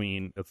 years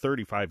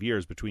 35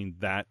 years between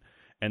that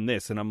and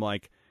this. And I'm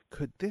like,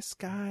 could this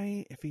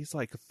guy, if he's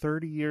like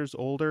 30 years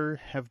older,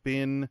 have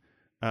been,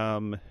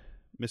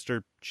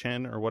 Mr.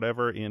 Chen or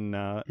whatever in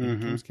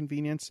Kim's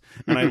Convenience?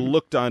 And I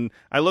looked on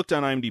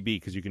IMDb,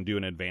 because you can do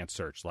an advanced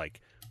search, like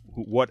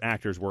what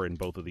actors were in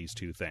both of these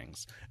two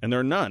things, and there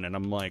are none. And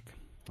I'm like,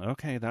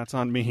 okay, that's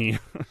on me.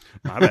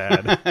 My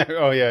bad.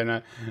 Oh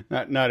yeah,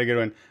 not a good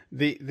one.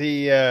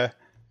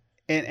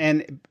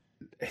 And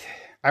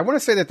I want to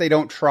say that they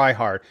don't try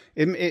hard.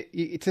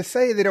 To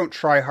say they don't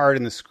try hard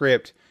in the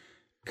script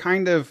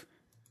kind of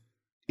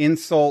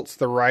insults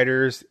the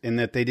writers, in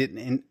that they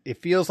didn't.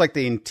 It feels like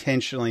they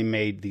intentionally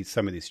made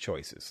some of these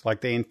choices. Like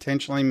they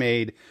intentionally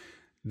made.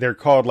 They're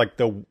called like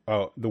the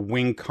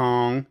Wing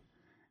Kong,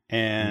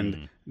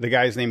 and the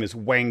guy's name is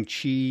Wang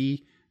Chi,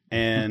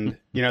 and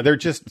they're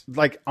just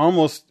like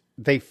almost.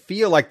 They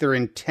feel like they're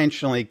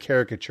intentionally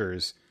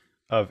caricatures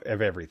of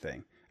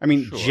everything. I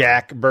mean, sure.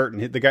 Jack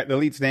Burton, the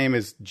lead's name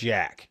is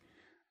Jack,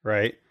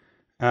 right?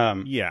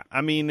 Yeah,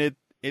 I mean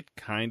it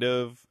kind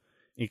of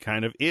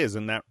is,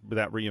 and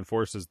that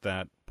reinforces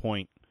that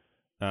point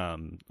we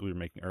were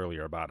making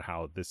earlier about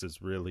how this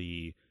is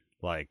really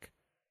like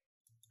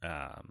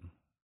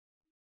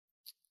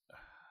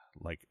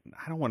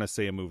I don't want to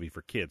say a movie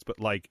for kids, but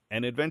like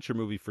an adventure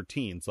movie for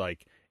teens.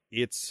 Like,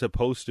 it's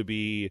supposed to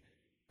be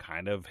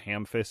kind of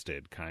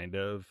ham-fisted, kind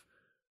of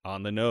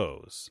on the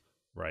nose,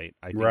 right?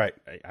 I think, Right.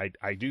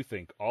 I do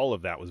think all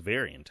of that was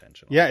very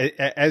intentional. Yeah,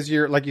 as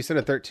you're, like you said,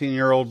 a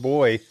 13-year-old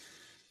boy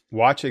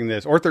watching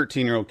this, or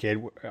 13-year-old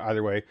kid,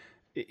 either way,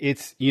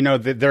 it's,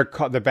 they're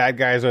called, the bad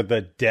guys are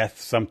the death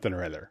something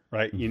or other,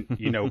 right?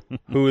 You know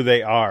who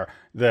they are.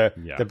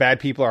 The bad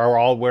people are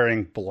all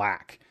wearing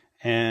black,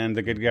 and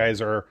the good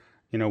guys are,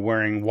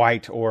 wearing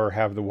white or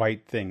have the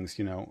white things,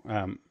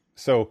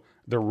 so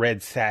the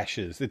red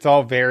sashes. It's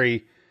all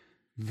very,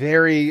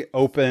 very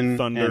open.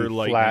 Thunder, and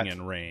lightning, flat.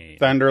 and rain.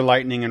 Thunder,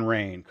 lightning, and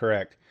rain.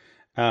 Correct.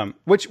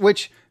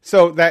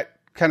 So that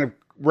kind of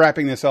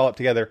wrapping this all up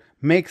together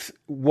makes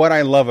what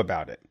I love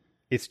about it.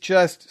 It's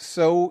just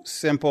so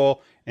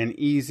simple and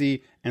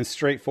easy and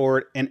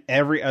straightforward, and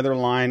every other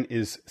line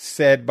is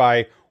said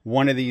by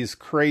one of these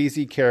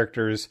crazy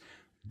characters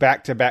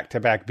back to back to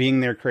back, being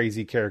their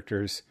crazy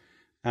characters.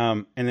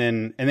 And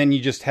then you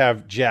just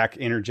have Jack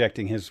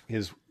interjecting his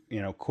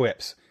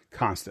quips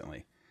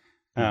constantly.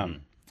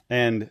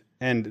 And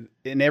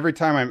every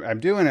time I'm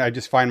doing it, I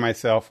just find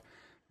myself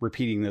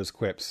repeating those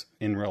quips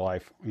in real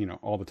life.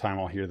 All the time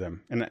I'll hear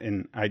them.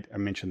 And I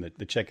mentioned that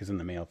the check is in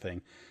the mail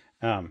thing.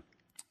 And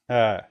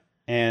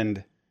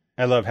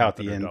I love how at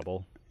the end,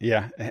 double.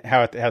 Yeah,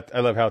 I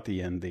love how at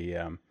the end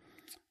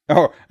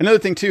another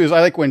thing too is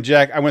I like when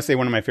Jack. I want to say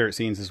one of my favorite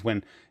scenes is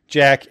when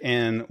Jack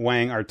and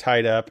Wang are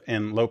tied up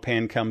and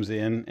Lopan comes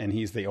in and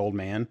he's the old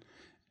man,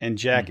 and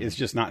Jack is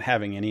just not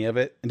having any of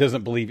it and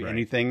doesn't believe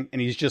anything,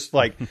 and he's just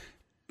like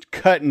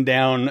cutting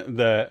down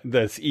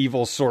this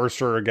evil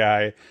sorcerer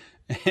guy,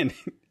 and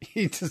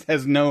he just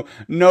has no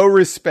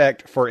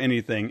respect for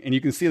anything, and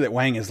you can see that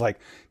Wang is like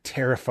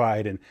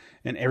terrified,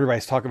 and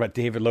everybody's talking about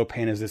David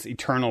Lopan as this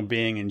eternal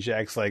being, and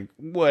Jack's like,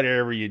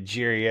 whatever, you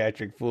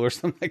geriatric fool, or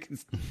something.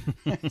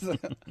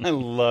 I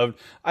love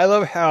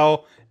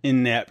how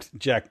inept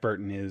Jack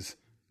Burton is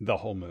the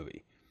whole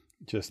movie.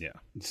 Just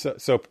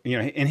so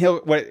and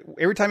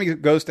every time he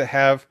goes to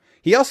have,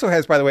 he also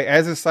has, by the way,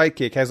 as his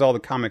sidekick, has all the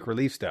comic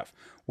relief stuff.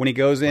 When he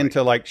goes in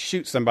to like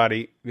shoot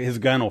somebody, his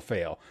gun will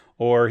fail,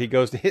 or he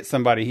goes to hit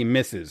somebody, he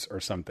misses or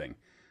something.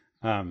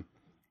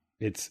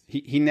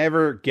 He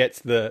never gets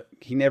the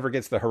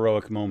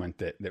heroic moment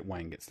that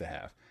Wang gets to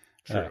have.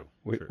 True.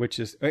 Which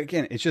is,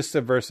 again, it's just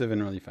subversive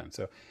and really fun.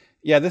 So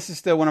yeah, this is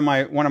still one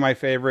of my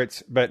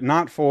favorites, but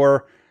not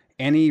for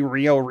any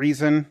real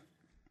reason.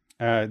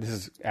 This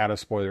is out of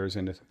spoilers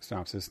into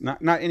synopsis. Not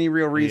any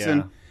real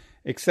reason,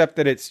 except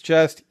that it's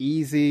just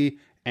easy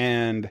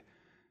and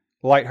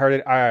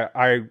lighthearted.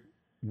 I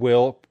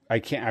won't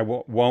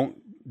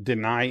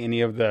deny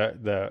any of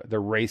the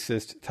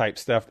racist type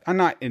stuff. I'm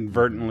not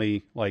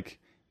inadvertently like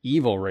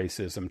evil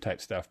racism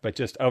type stuff, but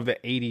just of the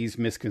 80s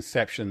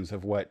misconceptions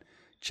of what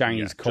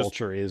Chinese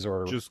culture is,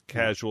 or just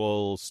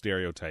casual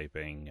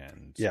stereotyping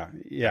and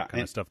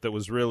kind of stuff that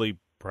was really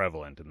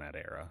prevalent in that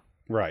era.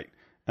 Right.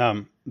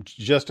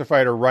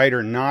 Justified or right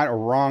or not or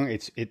wrong.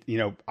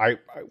 I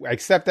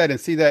accept that and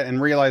see that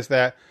and realize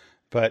that,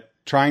 but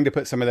trying to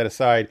put some of that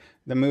aside,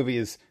 the movie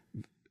is,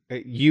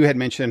 you had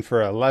mentioned,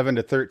 for 11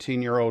 to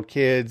 13-year-old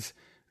kids,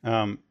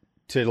 to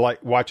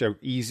like watch a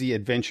easy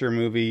adventure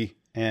movie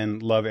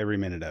and love every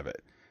minute of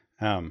it.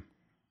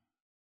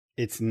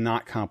 It's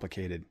not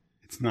complicated.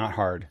 It's not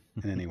hard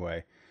in any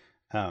way.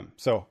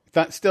 So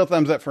still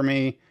thumbs up for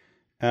me.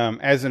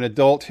 As an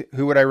adult,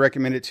 who would I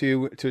recommend it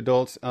to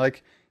adults?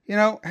 Like,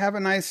 have a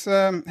nice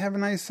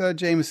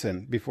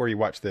Jameson before you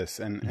watch this,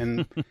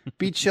 and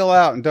be chill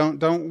out and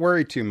don't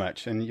worry too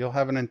much, and you'll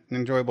have an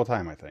enjoyable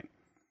time, I think.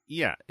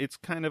 Yeah, it's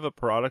kind of a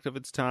product of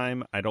its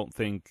time. I don't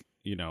think,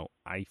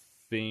 I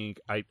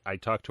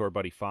talked to our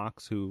buddy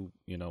Fox, who,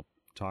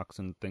 talks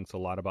and thinks a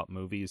lot about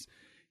movies.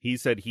 He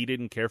said he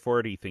didn't care for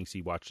it. He thinks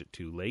he watched it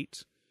too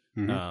late.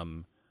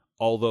 Mm-hmm.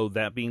 Although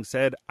that being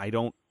said, I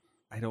don't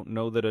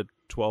know that a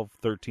 12,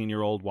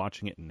 13-year-old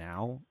watching it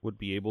now would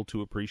be able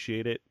to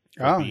appreciate it.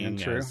 Being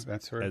true.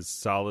 That's right. As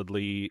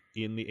solidly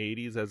in the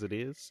 80s as it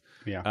is.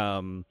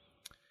 Yeah.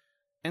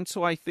 And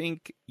so I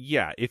think,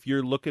 if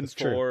you're looking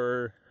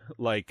for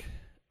like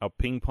a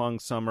ping pong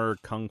summer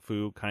kung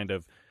fu kind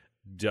of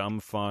dumb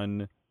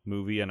fun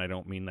movie, and I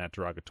don't mean that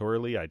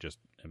derogatorily, I just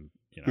am,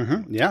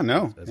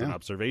 as an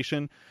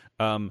observation.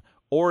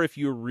 Or if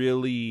you're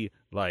really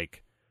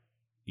like,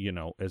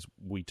 as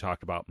we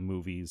talked about,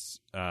 movies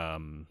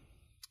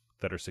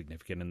that are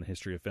significant in the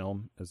history of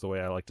film, is the way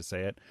I like to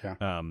say it.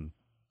 Yeah.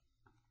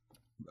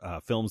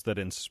 Films that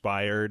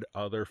inspired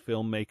other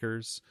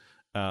filmmakers.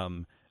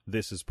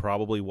 This is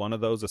probably one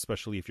of those,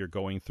 especially if you're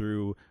going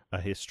through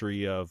a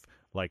history of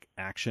like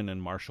action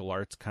and martial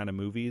arts kind of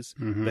movies,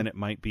 then it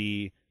might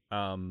be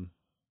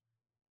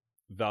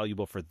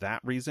valuable for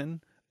that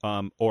reason.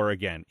 Or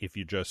again, if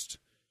you just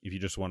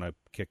want to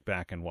kick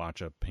back and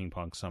watch a ping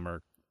pong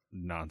summer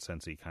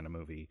nonsensey kind of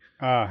movie,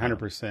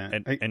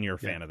 100%, and you're a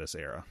fan of this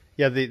era.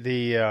 Yeah,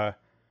 the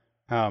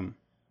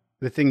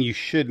thing you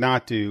should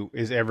not do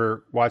is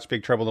ever watch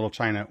Big Trouble in Little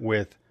China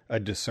with a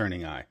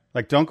discerning eye.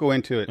 Like, don't go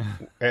into it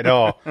at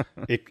all,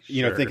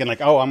 thinking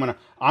like, oh,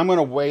 I'm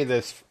gonna weigh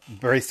this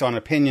based on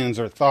opinions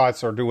or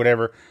thoughts or do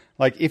whatever.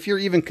 Like, if you're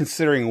even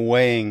considering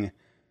weighing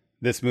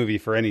this movie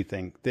for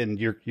anything, then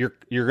you're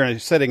going to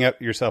setting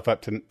up yourself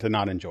up to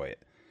not enjoy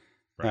it.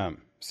 Right.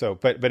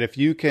 But if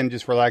you can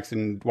just relax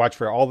and watch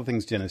for all the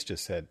things Jenna's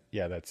just said,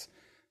 yeah, that's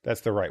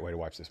the right way to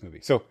watch this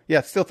movie. So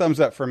yeah, still thumbs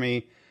up for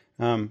me.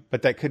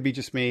 But that could be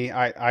just me.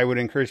 I would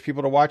encourage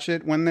people to watch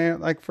it when they're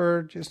like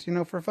for just,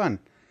 for fun.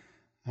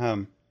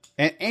 And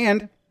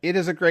it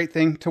is a great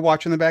thing to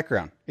watch in the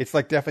background. It's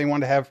like definitely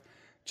one to have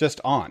just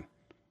on,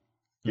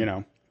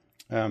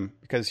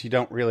 because you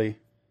don't really,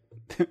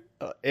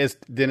 as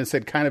Dennis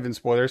said, kind of in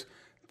spoilers,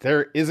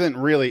 there isn't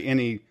really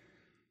any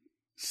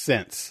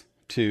sense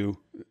to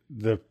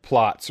the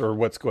plots or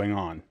what's going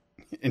on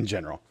in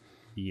general.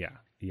 Yeah.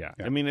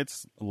 I mean,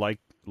 it's like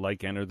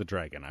Enter the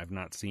Dragon. I've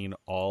not seen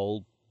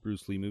all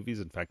Bruce Lee movies.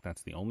 In fact,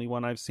 that's the only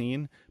one I've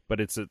seen, but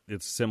it's a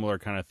similar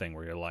kind of thing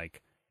where you're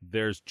like,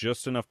 there's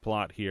just enough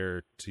plot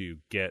here to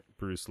get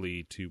Bruce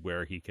Lee to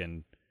where he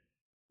can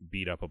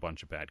beat up a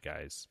bunch of bad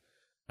guys.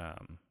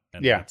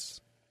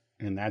 That's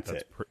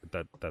it.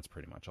 That's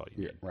pretty much all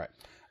you need.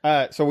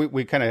 Right. So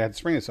we kind of had to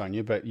spring this on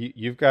you, but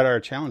you've got our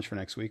challenge for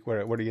next week. What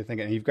are you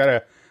thinking? You've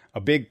got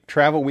a big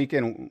travel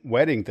weekend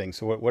wedding thing.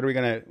 So what are we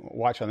going to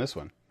watch on this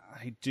one?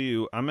 I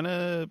do. I'm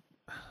gonna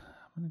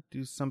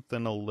do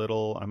something a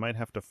little. I might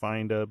have to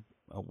find a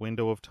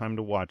window of time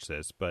to watch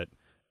this, but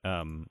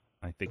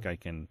I think I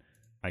can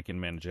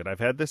manage it. I've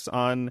had this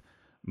on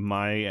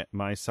my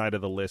side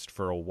of the list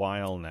for a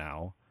while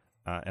now.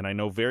 And I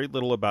know very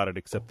little about it,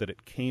 except that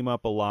it came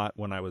up a lot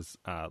when I was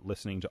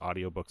listening to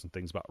audiobooks and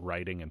things about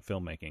writing and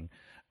filmmaking.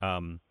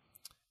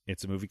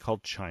 It's a movie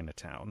called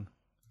Chinatown.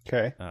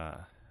 Okay.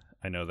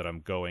 I know that I'm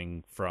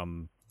going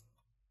from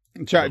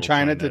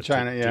China to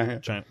China, yeah.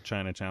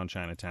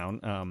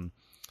 Chinatown.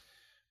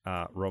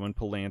 Roman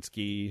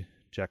Polanski,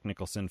 Jack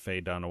Nicholson,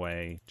 Faye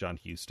Dunaway, John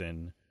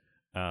Huston.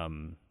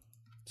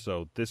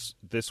 So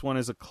this one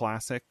is a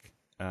classic.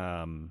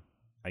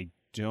 I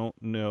don't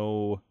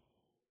know...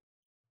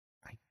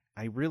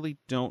 I really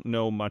don't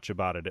know much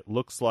about it. It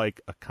looks like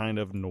a kind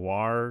of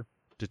noir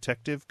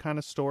detective kind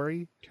of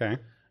story. Okay.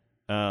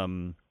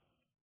 And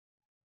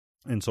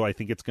so I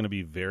think it's going to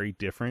be very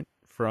different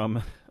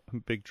from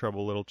Big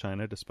Trouble Little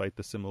China, despite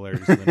the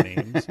similarities in the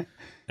names,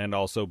 and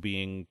also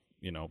being,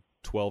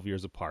 12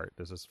 years apart.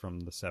 This is from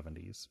the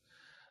 70s.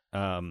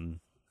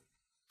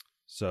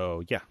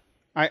 So yeah.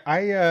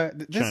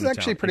 This is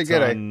actually pretty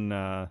good.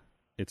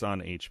 It's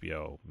on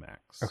HBO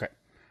Max. Okay.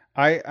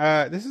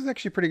 This is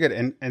actually pretty good,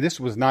 and this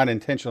was not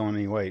intentional in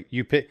any way.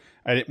 You pick.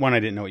 I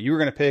didn't know what you were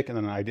going to pick, and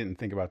then I didn't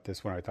think about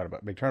this when I thought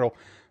about Big Turtle.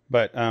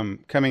 But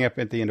coming up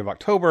at the end of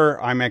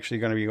October, I'm actually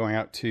going to be going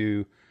out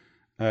to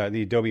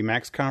the Adobe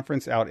Max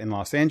conference out in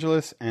Los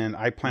Angeles, and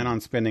I plan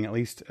on spending at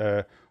least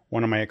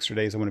one of my extra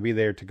days. I'm going to be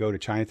there to go to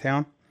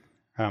Chinatown.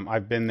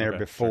 I've been there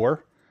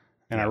before,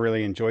 and I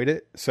really enjoyed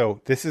it.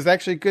 So this is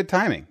actually good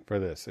timing for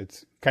this.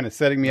 It's kind of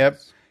setting me up,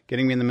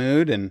 getting me in the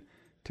mood, and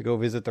to go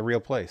visit the real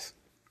place.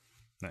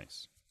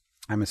 Nice.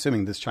 I'm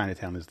assuming this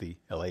Chinatown is the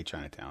LA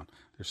Chinatown.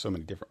 There's so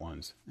many different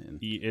ones.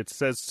 It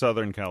says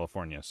Southern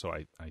California, so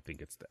I think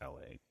it's the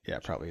LA. Yeah,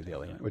 probably the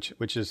LA,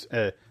 which is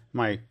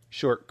my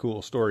short,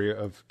 cool story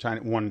of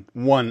China.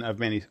 One of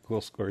many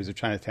cool stories of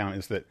Chinatown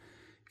is that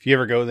if you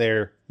ever go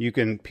there, you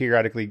can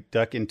periodically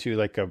duck into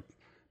like a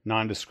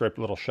nondescript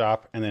little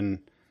shop, and then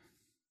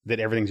that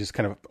everything's just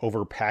kind of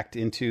overpacked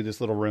into this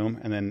little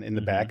room. And then in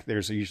the back,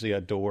 there's usually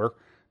a door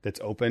that's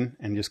open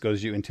and just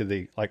goes you into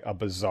the like a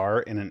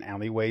bazaar in an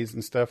alleyways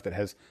and stuff that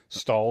has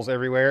stalls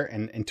everywhere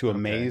and into a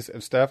maze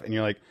of stuff. And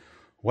you're like,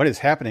 what is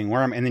happening?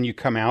 And then you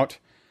come out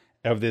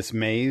of this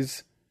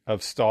maze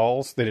of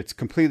stalls that it's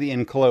completely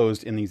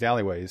enclosed in these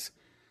alleyways.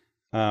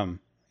 And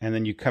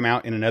then you come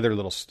out in another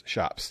little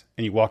shops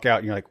and you walk out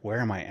and you're like, where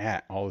am I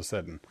at all of a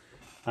sudden?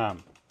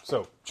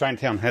 So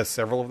Chinatown has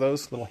several of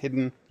those little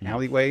hidden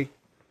alleyway,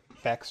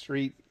 back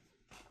street.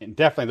 And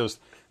definitely those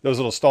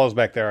little stalls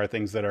back there are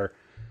things that are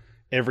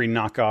every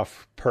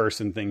knockoff purse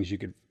and things you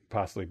could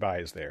possibly buy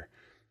is there.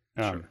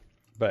 Sure.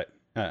 But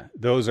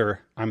those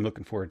are, I'm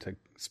looking forward to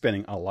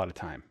spending a lot of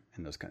time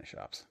in those kind of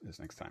shops this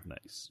next time.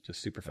 Nice.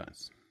 Just super fun.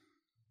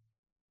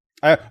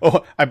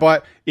 I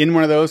bought in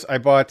one of those.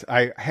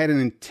 I had an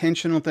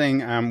intentional thing.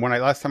 When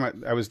last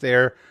time I was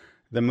there,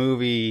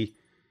 the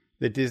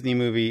Disney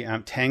movie,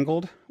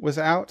 Tangled was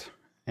out,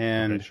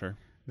 and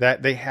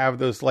that they have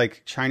those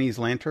like Chinese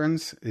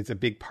lanterns. It's a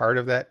big part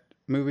of that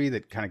movie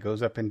that kind of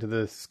goes up into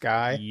the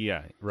sky.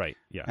 Yeah, right.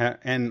 Yeah.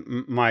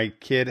 And my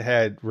kid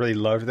had really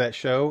loved that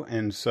show,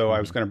 and so I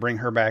was going to bring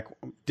her back.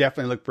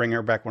 Bring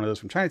her back one of those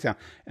from Chinatown,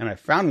 and I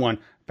found one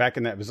back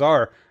in that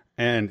bazaar,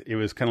 and it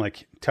was kind of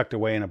like tucked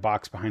away in a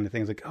box behind the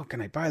things. Like, oh, can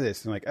I buy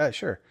this? And I'm like,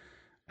 sure.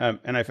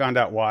 And I found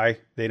out why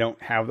they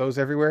don't have those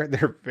everywhere.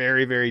 They're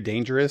very, very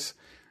dangerous.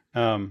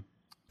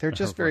 They're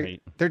just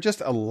they're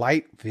just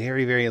a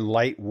very, very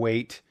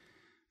lightweight,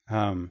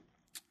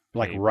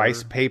 like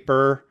rice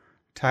paper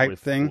type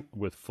thing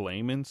with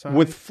flame inside.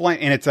 With flame,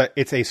 and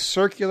it's a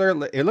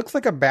circular. It looks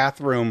like a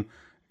bathroom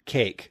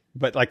cake,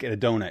 but like in a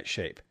donut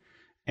shape,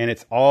 and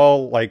it's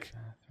all like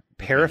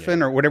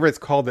paraffin or whatever it's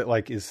called that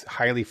like is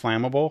highly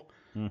flammable,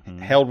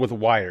 held with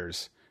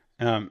wires.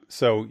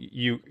 So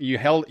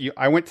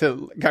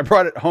I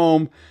brought it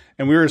home,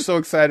 and we were so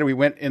excited. We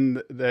went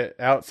in the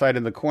outside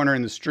in the corner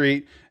in the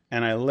street,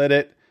 and I lit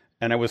it,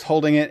 and I was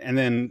holding it, and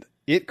then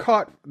it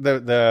caught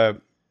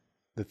the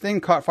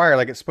thing caught fire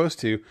like it's supposed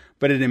to,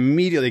 but it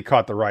immediately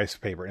caught the rice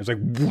paper. It was like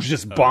whoosh,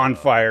 just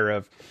bonfire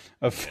of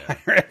fire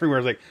everywhere.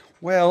 I was like,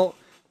 well,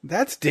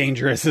 that's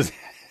dangerous as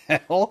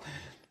hell.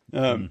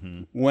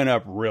 Went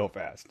up real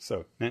fast.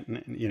 So,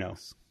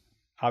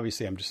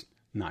 obviously I'm just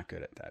not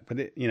good at that, but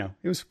it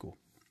was cool.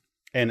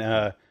 And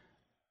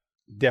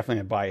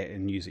definitely a buy it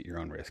and use at your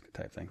own risk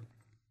type thing.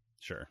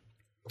 Sure.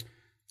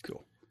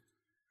 Cool.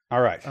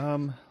 All right.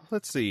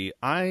 Let's see.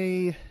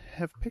 I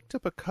have picked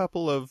up a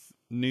couple of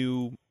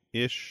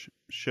new-ish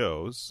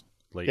shows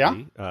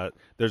lately. Yeah?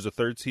 There's a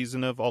third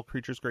season of All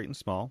Creatures Great and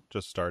Small,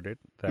 just started.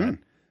 That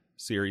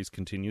series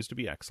continues to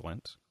be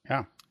excellent.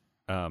 Yeah.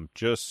 I've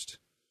gushed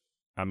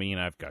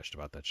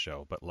about that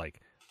show, but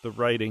like the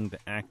writing, the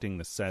acting,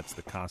 the sets,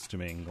 the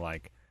costuming,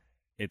 like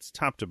it's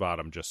top to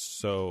bottom just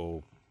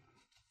so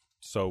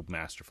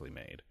masterfully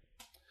made.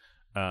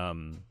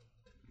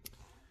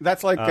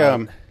 That's like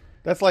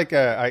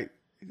I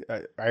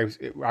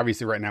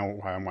obviously right now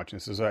while I'm watching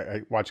this is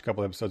I watch a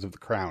couple episodes of The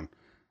Crown.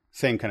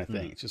 Same kind of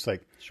thing. It's just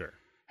like, sure.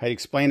 How do you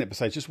explain it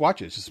besides just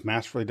watch it? It's just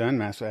masterfully done,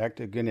 masterfully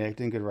acted, good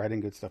acting, good writing,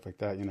 good stuff like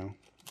that,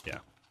 Yeah.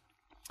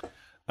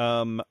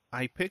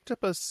 I picked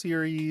up a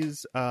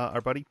series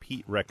our buddy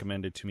Pete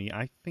recommended to me.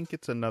 I think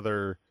it's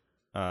another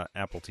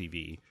Apple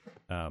TV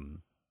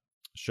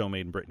show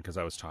made in Britain because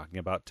I was talking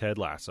about Ted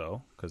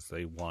Lasso because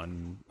they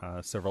won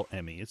several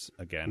Emmys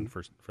again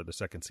for the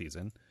second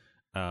season,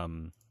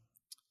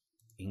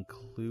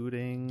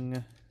 including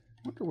I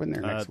wonder when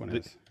their next one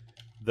is.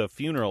 The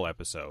funeral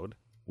episode,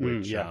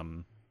 which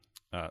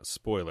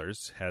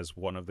spoilers, has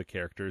one of the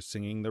characters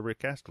singing the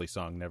Rick Astley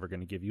song "Never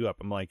Gonna Give You Up."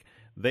 I'm like,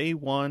 they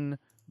won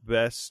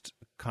Best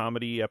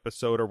Comedy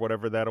Episode or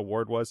whatever that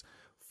award was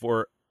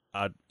for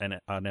an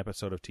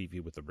episode of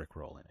TV with a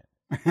Rickroll in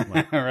it.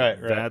 Like,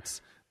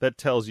 right. That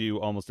tells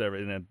you almost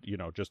everything, and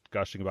just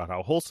gushing about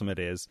how wholesome it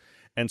is.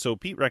 And so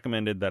Pete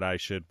recommended that I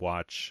should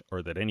watch,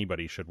 or that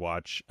anybody should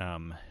watch,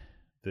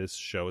 this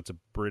show. It's a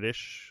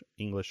British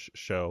English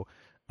show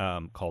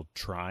called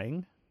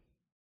Trying.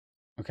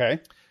 Okay.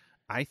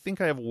 I think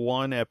I have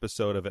one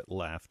episode of it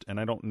left, and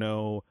I don't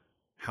know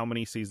how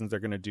many seasons they're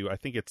going to do. I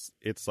think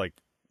it's like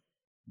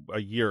a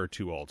year or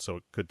two old, so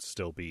it could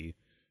still be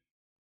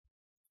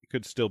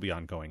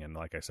ongoing. And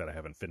like I said, I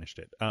haven't finished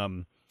it.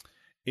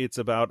 It's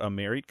about a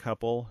married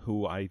couple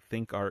who I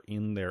think are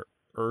in their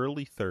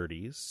early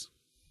 30s,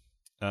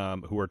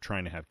 who are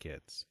trying to have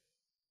kids.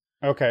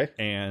 Okay.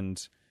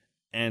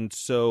 And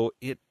so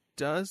it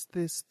does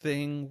this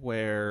thing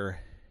where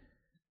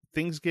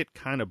things get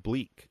kind of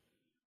bleak,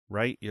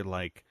 right? You're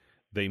like,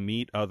 they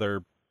meet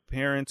other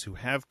parents who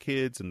have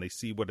kids and they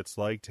see what it's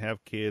like to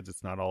have kids.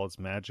 It's not all as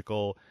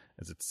magical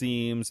as it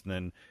seems. And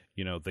then,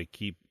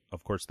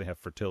 of course they have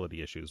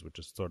fertility issues, which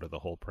is sort of the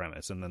whole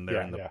premise. And then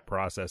they're in the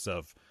process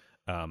of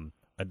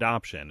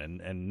adoption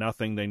and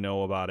nothing they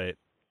know about it,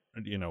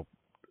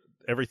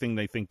 everything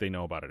they think they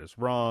know about it is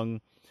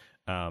wrong.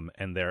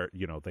 And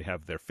they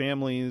have their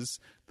families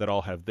that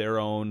all have their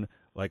own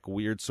like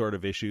weird sort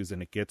of issues,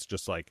 and it gets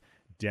just like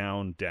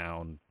down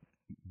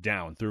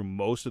through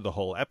most of the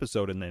whole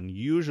episode. And then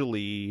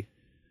usually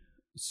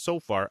so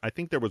far, I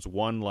think there was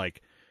one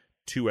like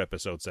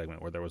 2-episode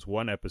segment where there was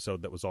one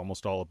episode that was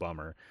almost all a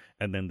bummer,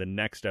 and then the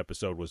next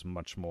episode was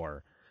much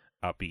more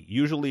upbeat.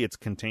 Usually it's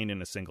contained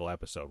in a single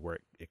episode where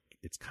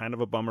it's kind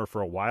of a bummer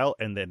for a while,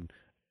 and then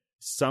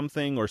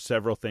something or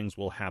several things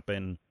will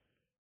happen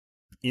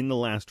in the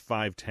last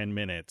 5-10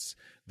 minutes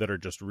that are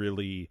just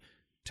really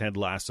Ted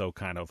Lasso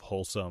kind of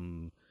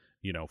wholesome,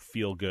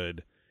 feel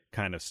good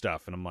kind of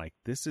stuff. And I'm like,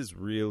 this is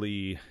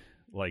really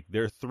like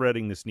they're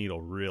threading this needle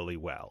really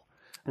well.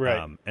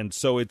 Right. And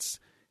so it's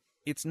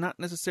not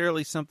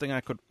necessarily something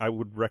I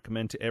would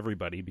recommend to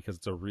everybody because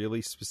it's a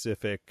really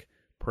specific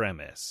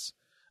premise.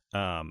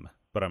 But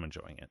I'm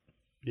enjoying it.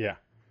 Yeah.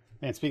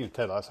 And speaking of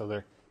Ted Lasso,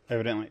 they're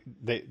evidently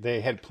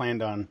they had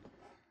planned on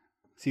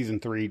season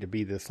 3 to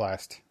be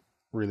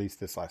released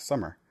this last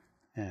summer,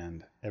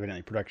 and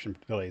evidently production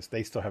delays.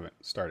 They still haven't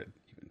started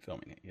even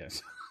filming it yet.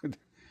 So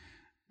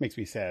makes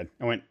me sad.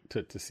 I went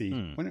to see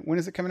when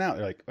is it coming out?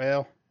 They're like,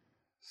 well,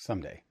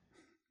 someday.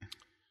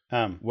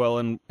 Well,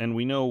 and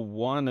we know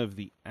one of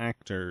the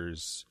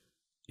actors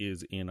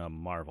is in a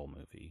Marvel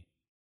movie.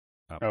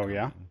 Oh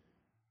yeah.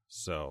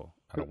 So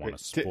I don't want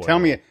to spoil. Tell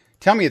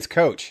me it's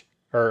Coach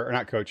or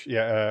not Coach.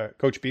 Yeah,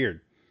 Coach Beard.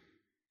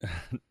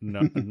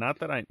 No, not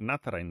that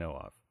I know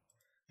of.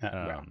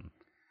 Well.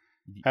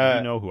 You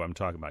know who I'm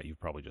talking about. You've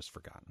probably just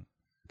forgotten.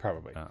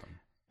 Probably.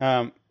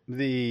 I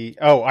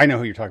know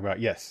who you're talking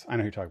about. Yes, I know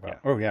who you're talking about.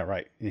 Yeah. Oh yeah,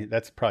 right.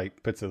 That's probably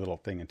puts a little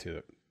thing into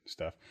the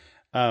stuff.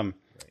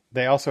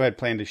 They also had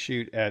planned to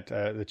shoot at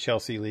the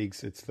Chelsea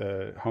Leagues. It's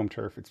the home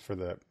turf. It's for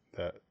the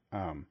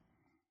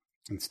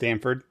in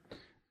Stamford.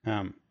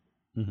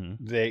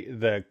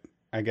 The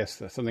I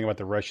guess something about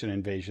the Russian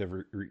invasion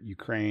of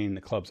Ukraine.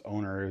 The club's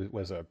owner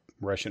was a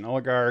Russian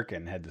oligarch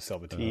and had to sell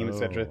the team,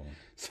 etc.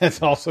 So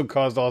that's also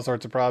caused all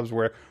sorts of problems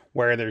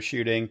where they're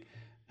shooting.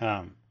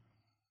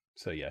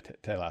 So yeah,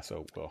 Ted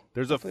Lasso will.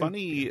 There's a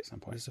funny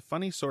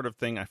sort of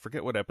thing. I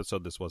forget what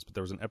episode this was, but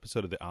there was an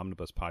episode of the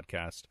Omnibus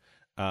podcast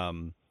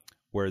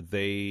where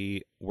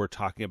they were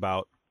talking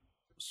about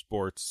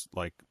sports,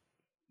 like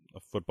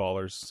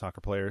footballers,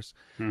 soccer players,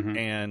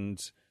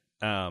 and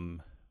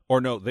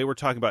they were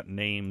talking about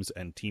names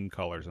and team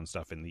colors and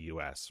stuff in the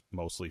U.S.,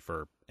 mostly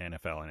for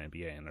NFL and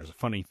NBA. And there's a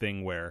funny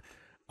thing where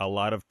a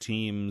lot of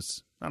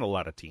teams, not a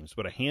lot of teams,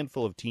 but a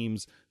handful of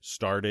teams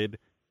started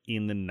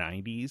in the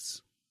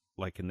 90s,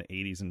 like in the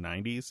 80s and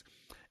 90s,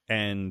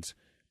 and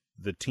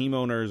the team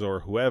owners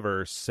or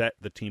whoever set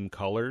the team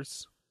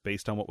colors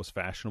based on what was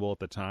fashionable at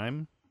the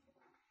time.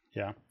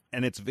 Yeah.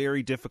 And it's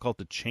very difficult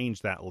to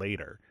change that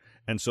later.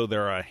 And so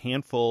there are a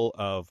handful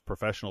of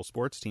professional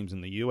sports teams in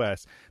the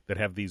U.S. that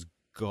have these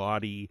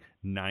gaudy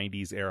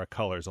 90s era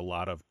colors, a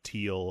lot of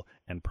teal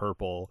and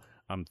purple.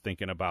 I'm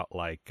thinking about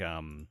like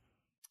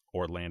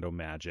Orlando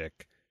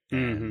Magic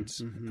and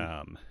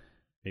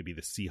maybe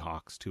the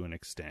Seahawks to an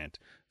extent,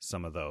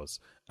 some of those.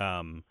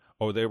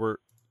 They were,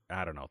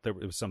 I don't know, it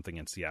was something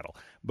in Seattle.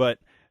 But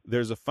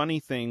there's a funny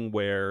thing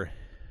where,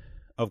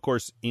 of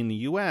course, in the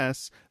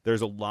U.S.,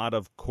 there's a lot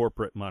of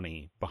corporate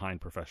money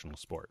behind professional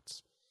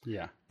sports.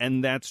 Yeah.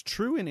 And that's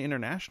true in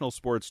international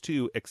sports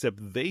too,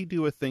 except they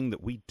do a thing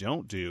that we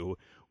don't do,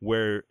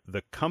 where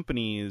the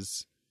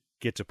companies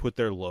get to put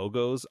their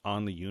logos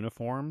on the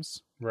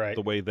uniforms. Right.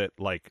 The way that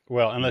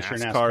unless you're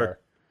NASCAR.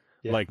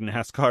 Yeah. Like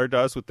NASCAR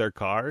does with their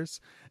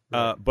cars.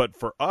 Right. But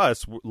for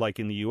us, like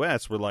in the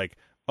U.S., we're like,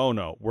 oh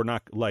no, we're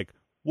not, like,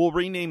 we'll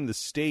rename the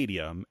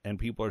stadium, and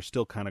people are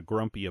still kind of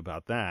grumpy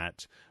about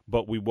that,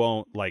 but we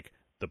won't, like,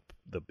 the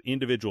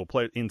individual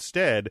player.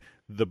 Instead,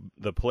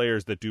 the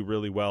players that do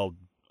really well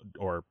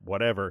or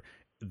whatever,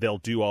 they'll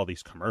do all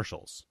these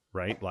commercials,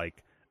 right?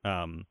 Like,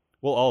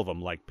 all of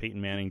them, like Peyton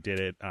Manning did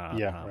it.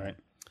 Right.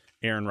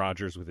 Aaron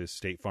Rodgers with his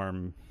State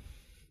Farm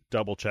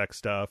double check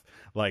stuff.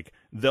 Like,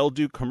 they'll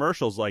do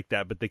commercials like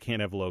that, but they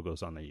can't have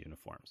logos on their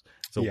uniforms.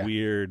 It's a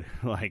weird,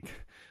 like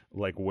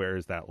where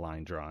is that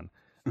line drawn?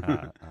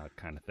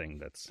 Kind of thing.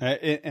 That's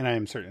and I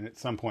am certain at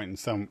some point in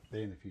some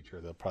day in the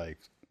future they'll probably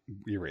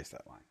erase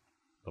that line.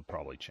 They'll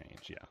probably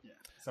change. Yeah.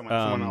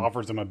 Someone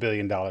offers them $1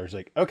 billion.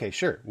 Like, okay,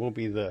 sure, we'll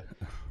be the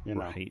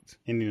right.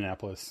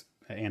 Indianapolis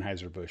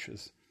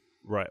Anheuser-Busch's.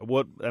 Right.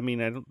 Well, I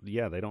mean,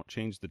 they don't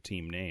change the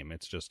team name.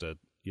 It's just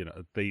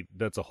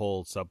that's a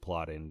whole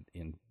subplot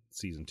in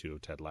season 2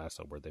 of Ted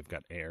Lasso where they've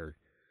got Air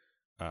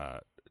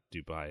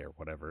Dubai or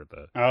whatever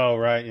Oh,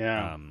 right.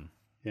 Yeah.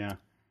 The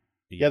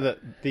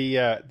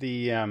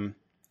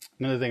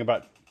another thing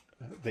about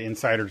the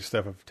insider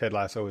stuff of Ted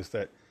Lasso is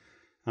that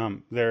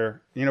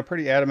they're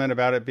pretty adamant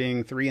about it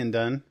being 3 and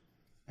done,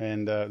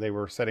 and they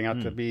were setting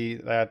out to be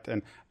that.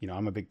 And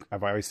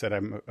I've always said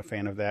I'm a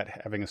fan of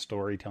that, having a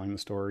story, telling the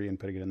story, and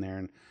putting it in there.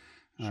 And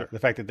the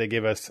fact that they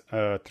give us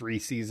 3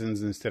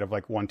 seasons instead of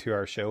like 1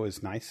 2-hour show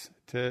is nice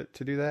to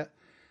do that,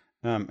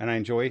 and I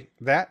enjoy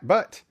that.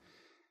 But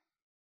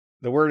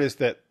the word is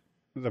that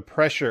the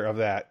pressure of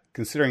that,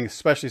 considering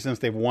especially since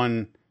they've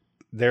won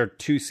their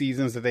 2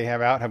 seasons that they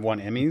have out, have won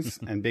Emmys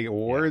and big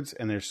awards,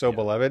 and they're so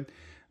beloved,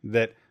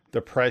 that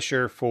the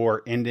pressure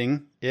for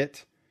ending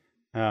it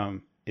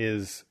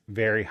is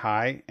very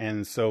high.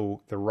 And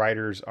so the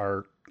writers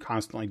are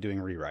constantly doing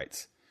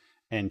rewrites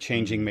and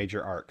changing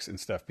major arcs and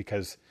stuff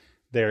because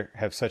they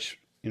have such,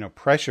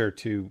 pressure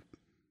to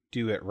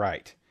do it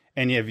right.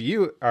 And if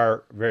you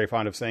are very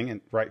fond of saying,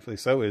 and rightfully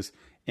so, is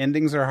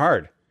endings are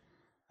hard.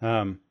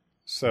 I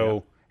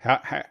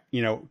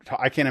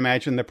can't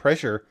imagine the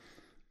pressure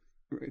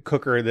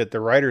cooker that the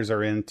writers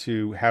are in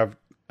to have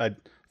a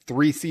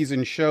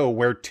 3-season show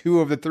where 2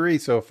 of the 3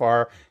 so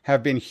far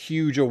have been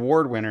huge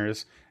award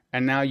winners,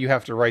 and now you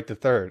have to write the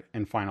 3rd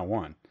and final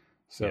one.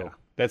 So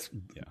that's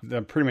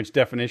the pretty much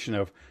definition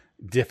of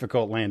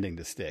difficult landing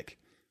to stick.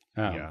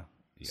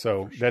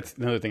 So that's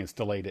another thing that's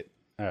delayed it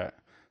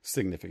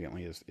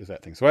significantly is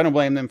that thing. So I don't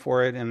blame them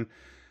for it, and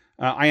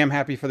I am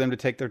happy for them to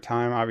take their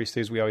time, obviously,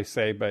 as we always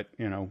say. But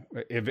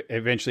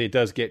eventually it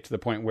does get to the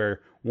point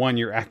where 1,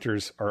 your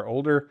actors are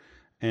older,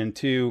 and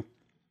 2,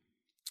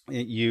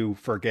 you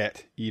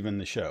forget even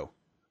the show,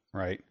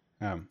 right?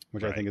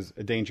 Which I think is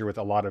a danger with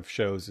a lot of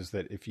shows, is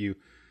that if you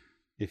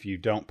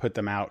don't put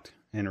them out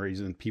in a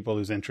reason, people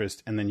lose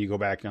interest, and then you go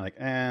back and you're like,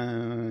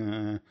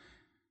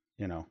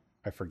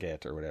 I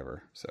forget or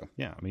whatever. So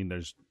yeah, I mean,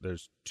 there's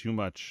too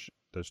much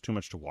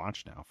to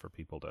watch now for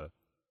people to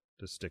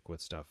stick with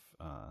stuff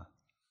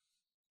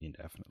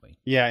indefinitely.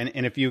 Yeah,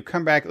 and if you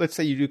come back, let's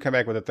say you do come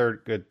back with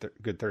a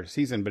good third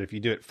season, but if you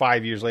do it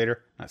 5 years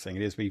later, not saying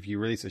it is, but if you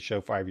release a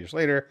show 5 years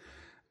later,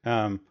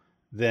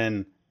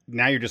 then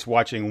now you're just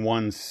watching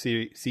one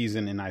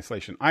season in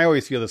isolation. I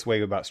always feel this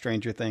way about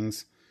Stranger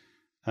Things,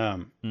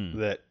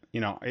 that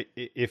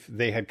if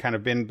they had kind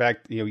of been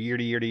back year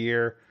to year to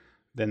year,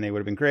 then they would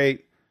have been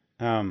great.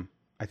 I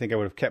think I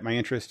would have kept my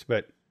interest,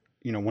 but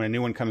when a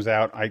new one comes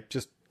out, I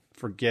just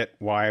forget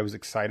why I was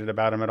excited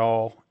about them at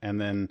all, and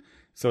then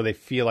so they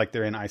feel like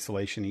they're in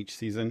isolation each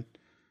season.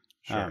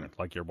 Sure,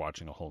 like you're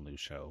watching a whole new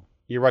show.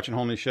 You're watching a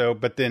whole new show,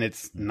 but then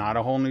it's not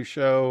a whole new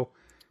show,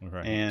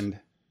 Right. and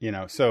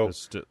so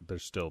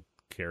there's still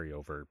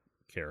carryover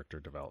character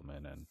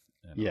development and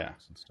yeah,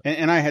 and stuff.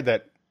 And I had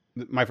that.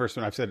 My first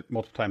one I've said it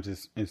multiple times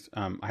is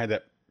I had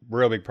that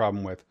real big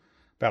problem with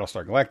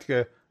Battlestar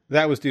Galactica.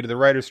 That was due to the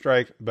writer's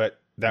strike,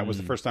 but that was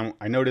the first time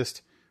I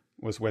noticed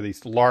was where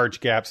these large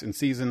gaps in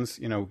seasons.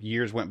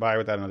 Years went by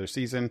without another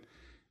season,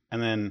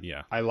 and then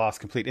I lost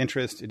complete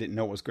interest. I didn't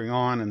know what was going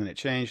on, and then it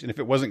changed. And if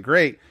it wasn't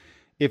great,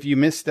 if you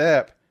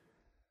misstep,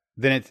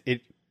 then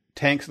it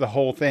tanks the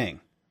whole thing.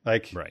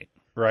 Like right?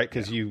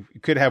 Because you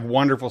could have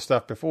wonderful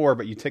stuff before,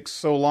 but you take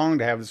so long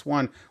to have this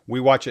one. We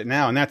watch it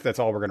now, and that's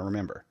all we're going to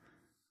remember.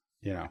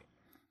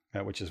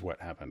 Which is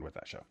what happened with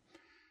that show.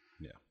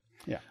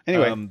 Yeah.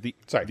 Anyway,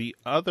 sorry. The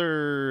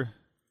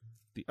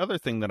other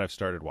thing that I've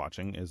started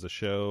watching is a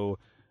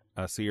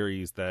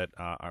series that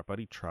our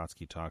buddy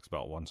Trotsky talks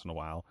about once in a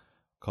while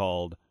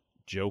called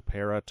Joe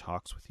Pera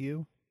Talks with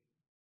You.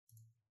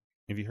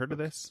 Have you heard of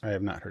this? I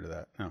have not heard of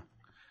that.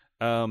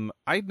 No.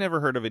 I'd never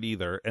heard of it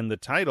either, and the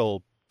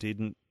title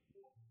didn't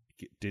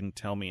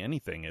tell me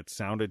anything. It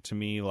sounded to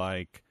me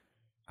like,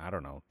 I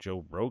don't know,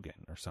 Joe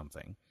Rogan or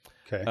something.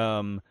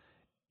 Okay.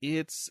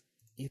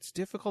 It's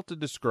difficult to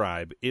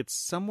describe. It's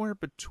somewhere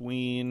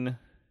between.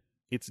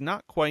 It's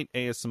not quite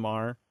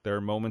ASMR. There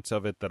are moments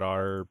of it that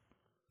are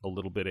a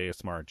little bit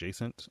ASMR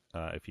adjacent.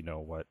 If you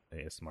know what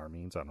ASMR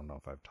means, I don't know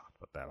if I've talked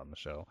about that on the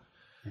show.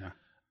 Yeah.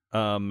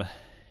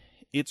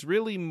 It's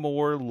really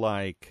more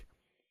like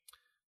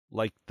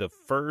the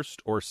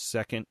first or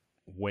second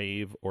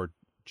wave or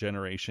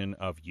generation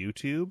of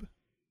YouTube,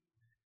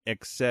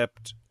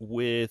 except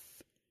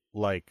with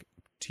like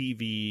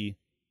TV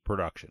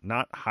production,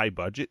 not high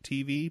budget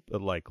TV,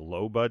 but like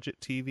low budget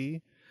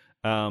TV.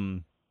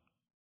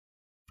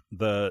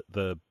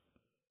 The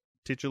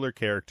titular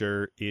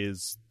character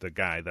is the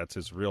guy, that's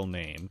his real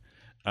name,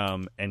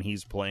 and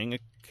he's playing a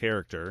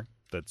character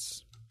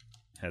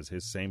has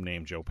his same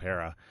name, Joe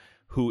Pera,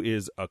 who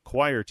is a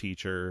choir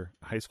teacher,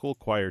 high school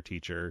choir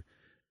teacher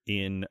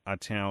in a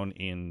town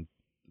in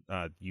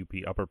UP,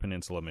 Upper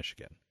Peninsula,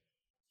 Michigan.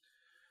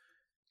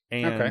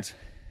 And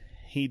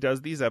he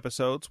does these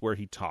episodes where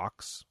he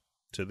talks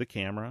to the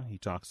camera, he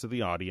talks to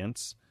the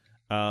audience,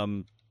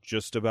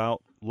 just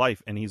about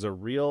life. And he's a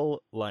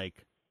real,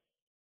 like,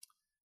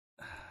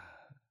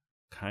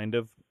 kind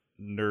of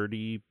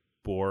nerdy,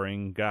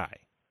 boring guy.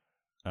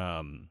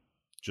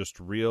 Just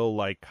real,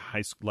 like,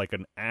 like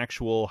an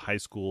actual high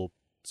school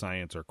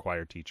science or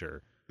choir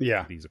teacher.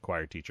 Yeah. He's a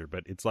choir teacher,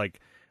 but it's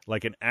like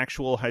an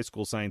actual high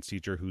school science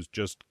teacher who's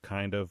just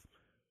kind of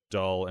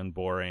dull and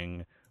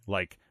boring,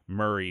 like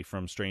Murray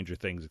from Stranger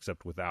Things,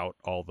 except without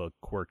all the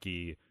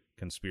quirky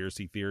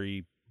conspiracy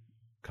theory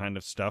kind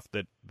of stuff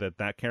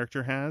that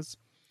character has.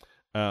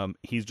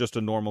 He's just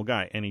a normal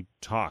guy, and he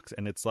talks,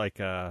 and it's like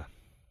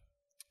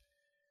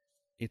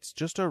it's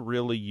just a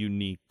really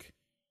unique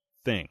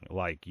thing.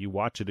 Like, you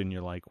watch it and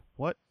you're like,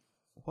 what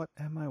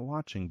am I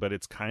watching? But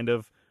it's kind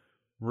of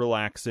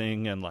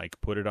relaxing, and like,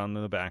 put it on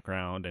in the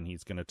background, and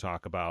he's going to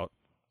talk about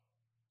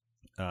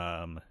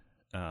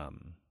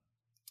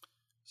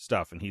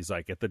stuff, and he's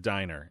like at the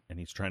diner, and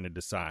he's trying to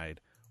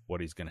decide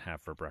what he's going to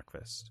have for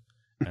breakfast,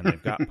 and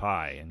they've got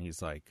pie, and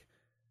he's like,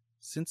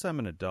 since I'm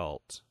an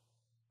adult,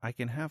 I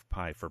can have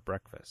pie for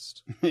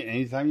breakfast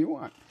anytime you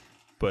want,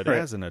 but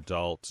as an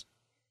adult,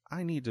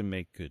 I need to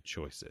make good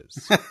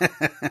choices.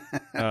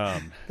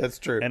 That's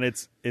true. And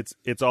it's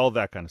all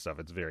that kind of stuff.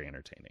 It's very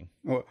entertaining.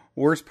 Well,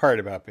 worst part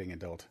about being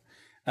adult.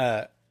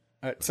 On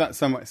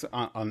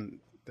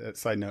the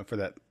side note for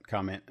that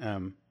comment, I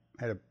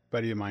had a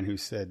buddy of mine who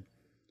said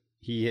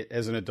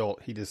as an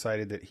adult, he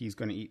decided that he's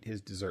going to eat his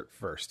dessert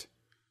first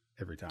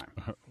every time.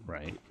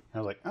 Right. I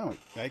was like, oh,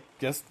 I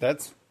guess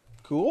that's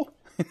cool.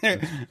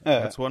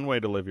 That's one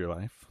way to live your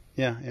life.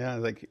 Yeah.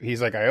 Like,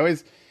 he's like, I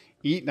always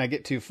eat and I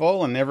get too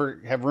full and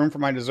never have room for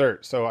my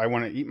dessert. So I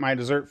want to eat my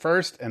dessert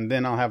first, and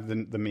then I'll have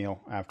the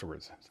meal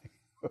afterwards.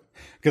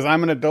 Because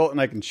I'm an adult and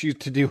I can choose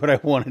to do what I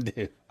want to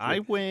do. I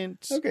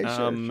went. Okay,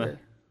 sure.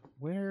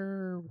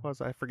 Where was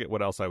I? Forget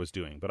what else I was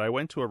doing, but I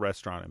went to a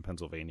restaurant in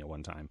Pennsylvania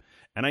one time,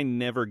 and I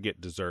never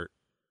get dessert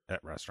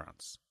at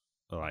restaurants.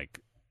 Like,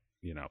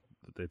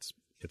 it's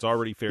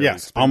already fairly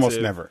expensive.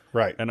 Almost never.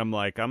 Right. And I'm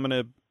like, I'm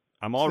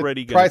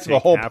already going to price of a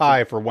whole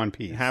pie for one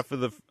piece. Half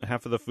of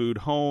the food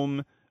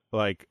home.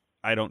 Like,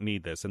 I don't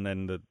need this. And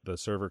then the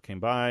server came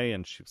by,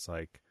 and she was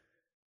like,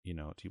 do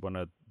you want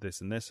to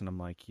this and this? And I'm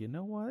like, you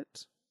know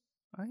what?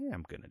 I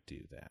am going to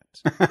do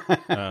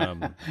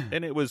that.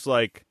 And it was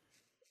like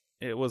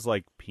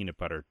peanut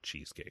butter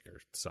cheesecake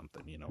or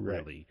something,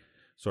 really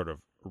sort of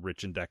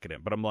rich and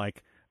decadent. But I'm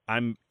like,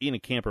 I'm in a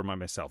camper by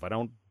myself. I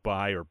don't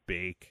buy or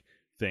bake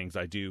things.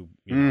 I do,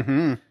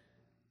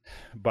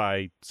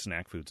 buy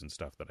snack foods and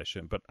stuff that I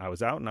shouldn't. But I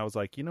was out, and I was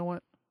like, you know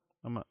what?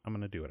 I'm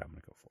going to do it. I'm going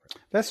to go for it.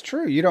 That's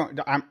true.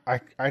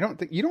 I don't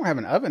think you don't have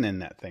an oven in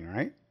that thing,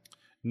 right?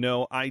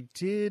 No, I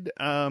did.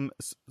 A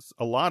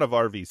lot of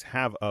RVs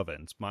have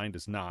ovens. Mine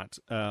does not.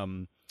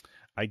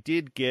 I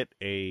did get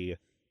a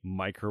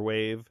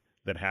microwave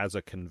that has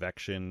a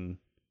convection,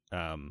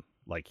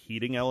 like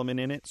heating element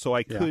in it, so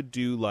I could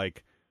do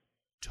like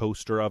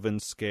toaster oven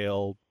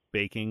scale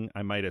baking.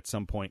 I might at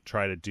some point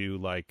try to do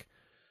like,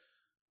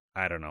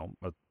 I don't know,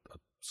 a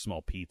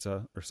small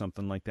pizza or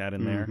something like that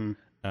in there.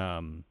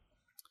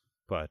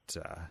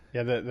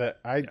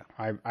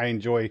 I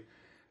enjoy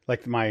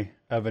like my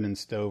oven and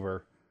stove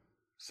are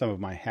some of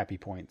my happy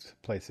points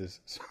places.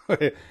 So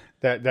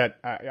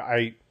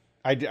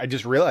I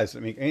just realized, I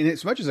mean, and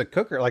as much as a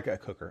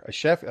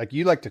chef, like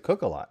you like to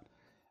cook a lot.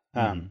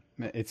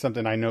 It's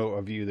something I know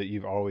of you that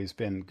you've always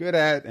been good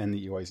at and that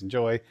you always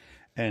enjoy.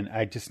 And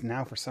I just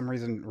now, for some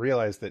reason,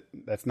 realize that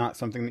that's not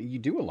something that you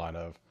do a lot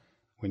of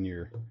when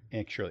you're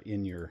actually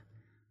in your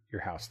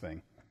house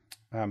thing.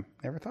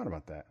 Never thought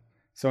about that.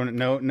 So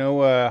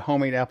no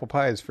homemade apple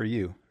pies for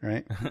you,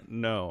 right?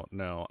 No.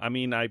 I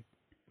mean, I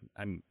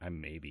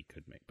maybe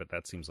could make, but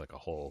that seems like a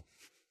whole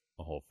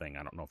thing.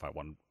 I don't know if I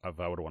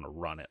would want to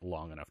run it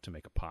long enough to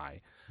make a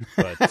pie.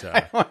 But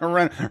I want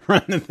to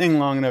run the thing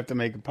long enough to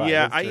make a pie.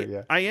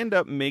 Yeah, I end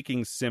up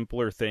making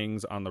simpler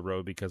things on the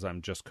road because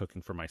I'm just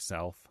cooking for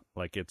myself.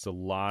 Like it's a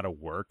lot of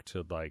work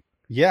to like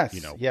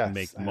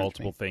make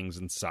multiple things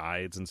and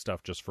sides and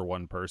stuff just for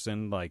one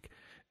person. Like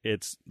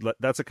that's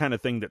the kind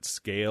of thing that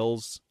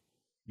scales,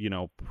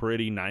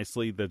 pretty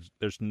nicely.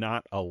 There's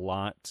not a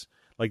lot.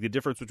 Like the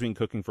difference between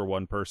cooking for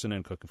one person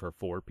and cooking for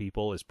 4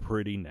 people is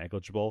pretty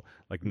negligible.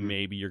 Like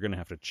maybe you're going to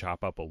have to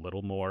chop up a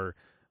little more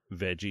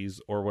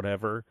veggies or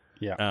whatever.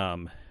 Yeah.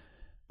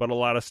 But a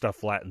lot of stuff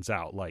flattens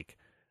out. Like,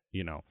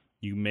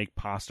 you make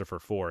pasta for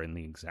 4 in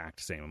the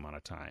exact same amount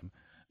of time.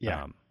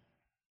 Yeah.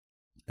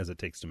 As it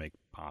takes to make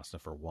pasta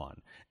for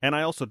 1. And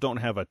I also don't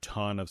have a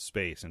ton of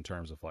space in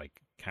terms of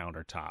like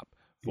countertop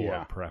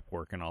for prep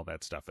work and all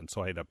that stuff. And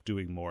so I end up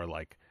doing more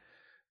like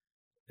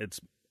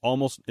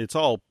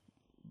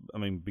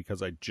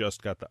because I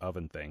just got the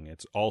oven thing,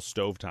 it's all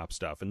stovetop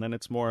stuff. And then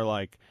it's more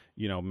like,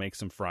 make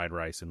some fried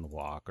rice in the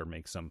wok or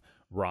make some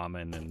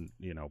ramen and,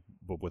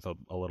 but with a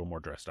little more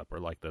dressed up,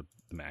 or like the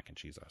mac and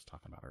cheese I was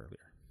talking about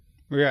earlier.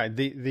 Yeah.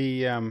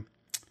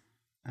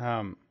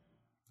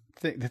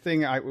 The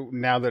thing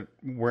now that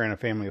we're in a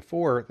family of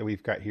 4 that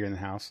we've got here in the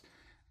house,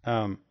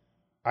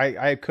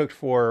 I cooked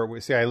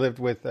I lived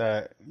with,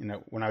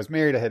 when I was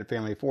married, I had a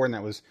family of 4 and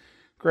that was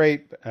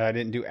great. I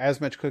didn't do as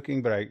much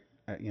cooking, but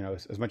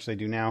as much as I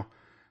do now.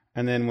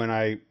 And then when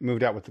I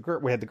moved out with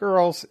we had the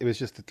girls, it was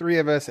just the 3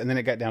 of us. And then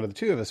it got down to the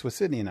 2 of us with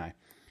Sydney and I.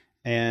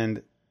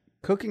 And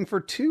cooking for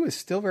 2 is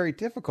still very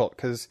difficult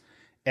because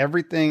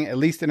everything, at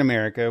least in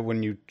America,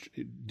 when you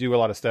do a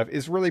lot of stuff,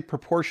 is really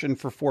proportioned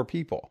for 4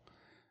 people.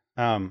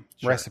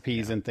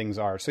 Recipes and things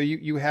are. So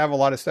you have a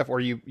lot of stuff,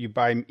 or you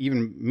buy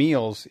even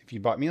meals. If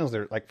you bought meals,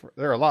 they're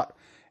a lot,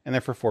 and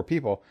they're for 4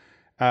 people.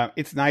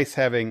 It's nice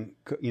having,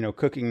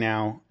 cooking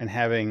now and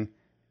having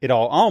it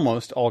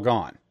almost all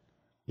gone.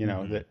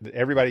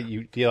 Everybody,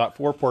 you deal out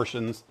 4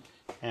 portions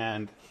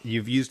and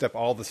you've used up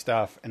all the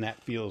stuff, and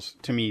that feels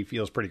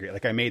pretty great.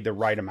 Like I made the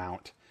right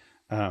amount,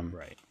 of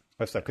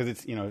stuff, because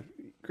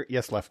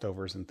it's,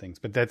 leftovers and things,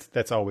 but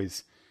that's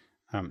always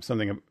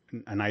something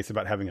nice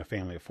about having a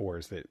family of 4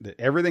 is that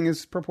everything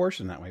is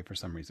proportioned that way for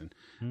some reason.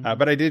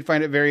 But I did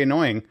find it very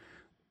annoying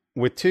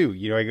with 2.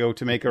 I go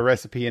to make a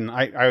recipe, and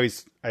I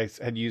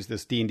had used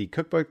this D&D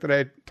cookbook that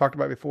I talked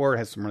about before. It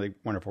has some really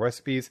wonderful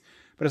recipes,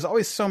 but it's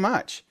always so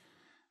much.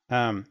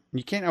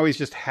 You can't always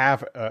just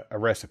have a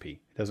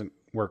recipe. It doesn't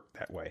work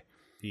that way.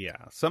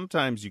 Yeah,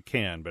 sometimes you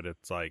can, but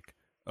it's like,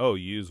 oh,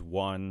 use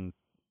 1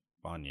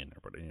 onion,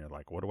 and you're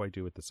like, what do I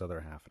do with this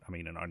other half? I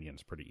mean, an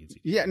onion's pretty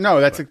easy. Yeah,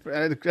 no, that's a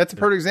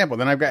perfect example.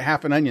 Then I've got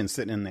half an onion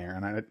sitting in there,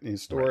 and I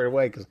store it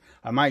away because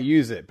I might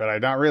use it, but I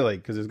don't really,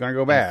 because it's going to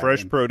go bad. And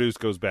fresh produce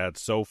goes bad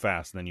so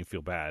fast, and then you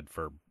feel bad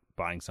for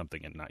buying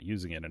something and not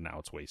using it, and now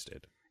it's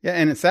wasted. Yeah,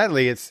 and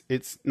sadly,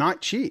 it's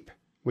not cheap,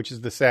 which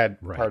is the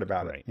sad part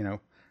about it.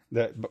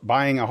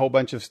 Buying a whole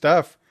bunch of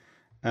stuff,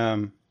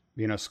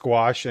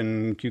 squash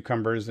and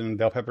cucumbers and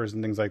bell peppers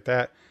and things like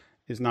that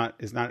is not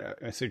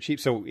so cheap.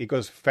 So it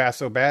goes fast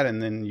so bad,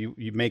 and then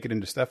you make it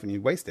into stuff and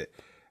you waste it.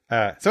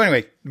 So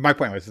anyway, my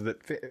point was that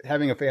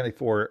having a family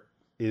 4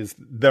 is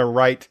the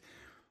right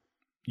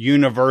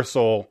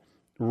universal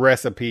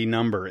recipe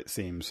number, it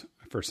seems,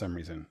 for some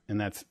reason.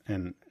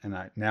 And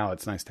now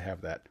it's nice to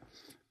have that.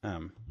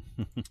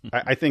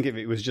 I think if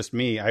it was just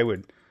me, I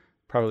would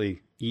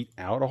probably eat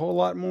out a whole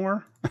lot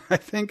more. I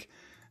think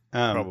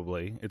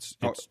probably it's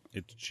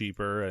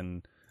cheaper,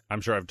 and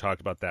I'm sure I've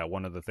talked about that.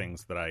 One of the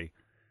things that I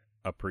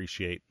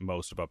appreciate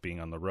most about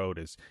being on the road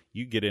is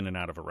you get in and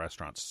out of a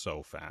restaurant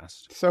so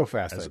fast. I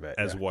bet,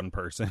 as one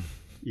person.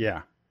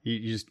 Yeah,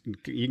 you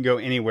can go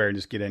anywhere and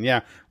just get in.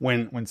 Yeah,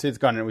 when Sid's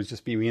gone, and it was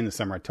just me in the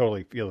summer. I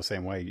totally feel the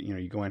same way.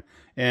 You go in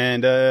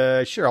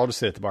and sure, I'll just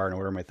sit at the bar and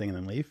order my thing and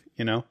then leave.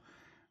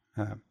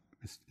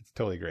 It's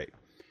totally great.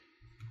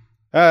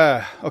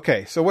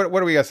 Okay, so what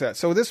do we got set?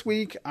 So this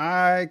week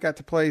I got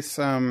to play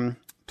some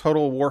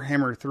Total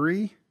Warhammer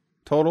 3,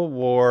 Total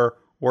War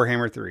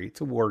Warhammer 3.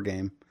 It's a war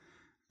game.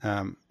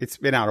 It's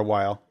been out a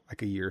while,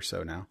 like a year or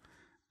so now.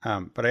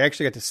 But I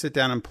actually got to sit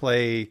down and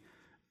play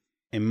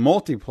a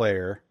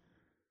multiplayer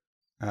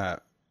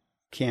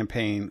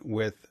campaign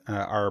with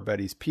our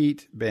buddies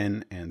Pete,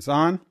 Ben, and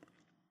Zahn,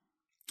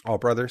 all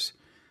brothers.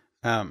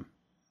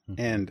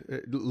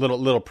 And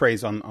little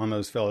praise on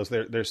those fellows.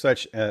 They're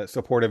such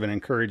supportive and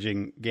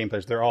encouraging game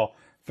players. They're all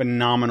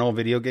phenomenal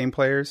video game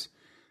players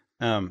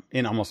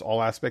in almost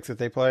all aspects that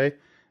they play.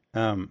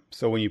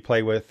 So when you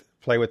play with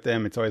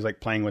them, it's always like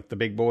playing with the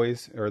big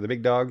boys or the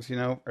big dogs,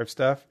 of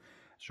stuff.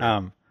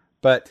 Sure.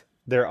 But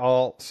they're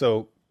all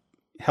so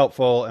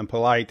helpful and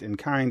polite and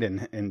kind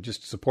and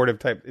just supportive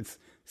type. It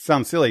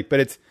sounds silly, but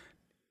it's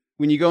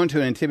when you go into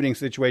an intimidating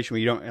situation where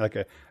you don't like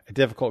a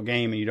difficult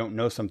game and you don't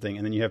know something,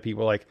 and then you have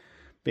people like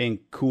being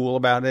cool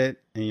about it,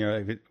 and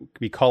if it could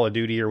be Call of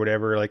Duty or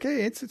whatever, like,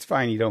 hey, it's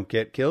fine, you don't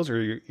get kills,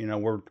 or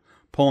we're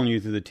pulling you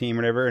through the team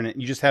or whatever, and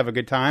you just have a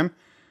good time.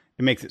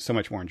 It makes it so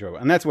much more enjoyable.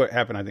 And that's what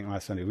happened, I think,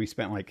 last Sunday. We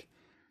spent like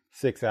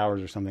 6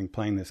 hours or something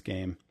playing this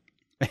game,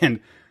 and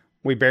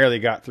we barely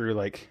got through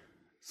like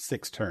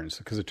 6 turns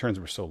because the turns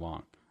were so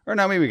long. Or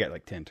no, maybe we got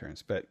like 10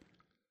 turns, but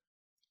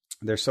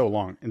they're so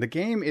long. And the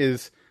game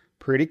is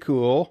pretty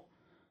cool,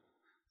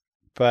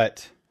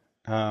 but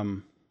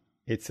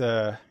it's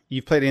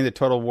you've played any of the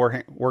Total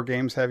War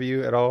games, have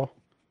you, at all?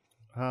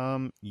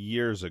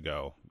 Years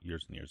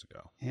and years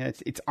ago. Yeah,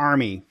 it's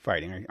army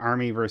fighting, right?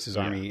 Army versus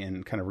army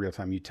in kind of real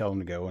time. You tell them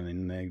to go, and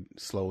then they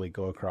slowly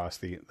go across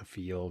the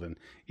field, and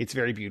it's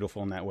very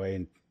beautiful in that way,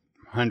 and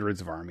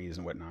hundreds of armies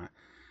and whatnot,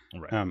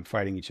 right.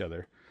 Fighting each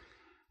other.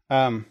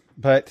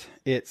 But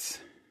it's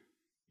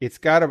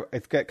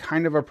got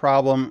kind of a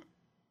problem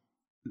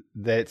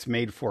that it's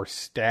made for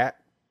stat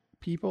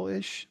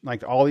people-ish,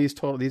 like all these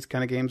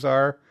kind of games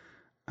are,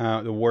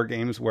 the war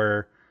games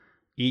where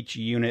each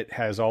unit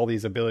has all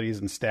these abilities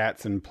and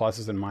stats and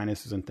pluses and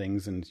minuses and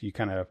things, and you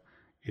kind of,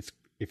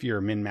 if you're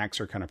a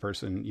min-maxer kind of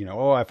person,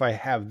 if I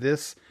have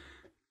this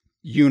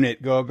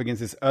unit go up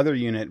against this other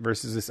unit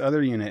versus this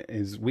other unit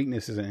is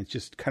weaknesses, and it's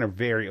just kind of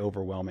very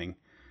overwhelming.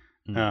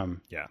 And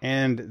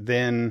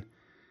then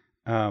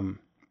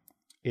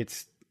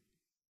it's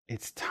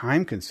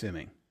time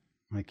consuming.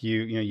 Like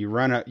you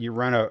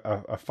run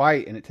a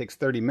fight and it takes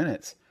 30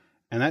 minutes,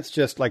 and that's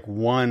just like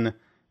one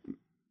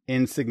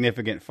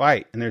insignificant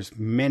fight. And there's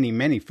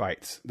many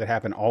fights that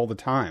happen all the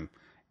time.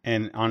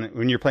 And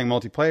when you're playing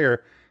multiplayer,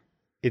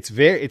 it's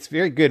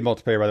very good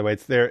multiplayer, by the way.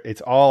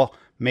 It's all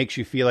makes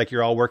you feel like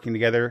you're all working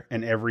together,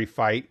 and every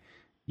fight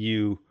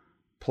you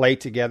play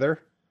together.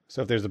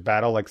 So if there's a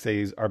battle, like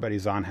say our buddy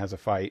Zahn has a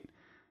fight,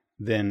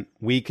 then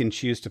we can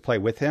choose to play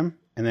with him,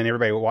 and then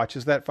everybody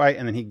watches that fight,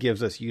 and then he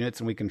gives us units,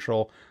 and we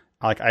control.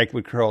 Like I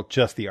would control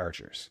just the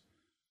archers,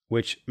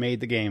 which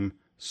made the game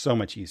so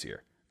much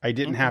easier. I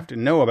didn't have to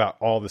know about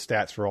all the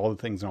stats for all the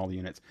things and all the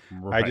units.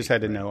 Right, I just had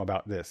to know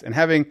about this. And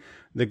having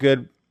the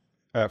good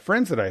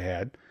friends that I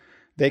had,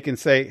 they can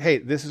say, hey,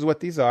 this is what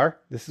these are.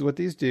 This is what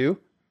these do.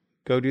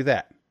 Go do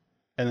that.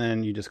 And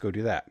then you just go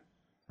do that.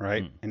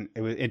 Right. And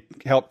it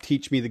helped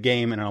teach me the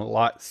game in a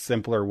lot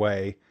simpler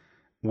way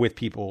with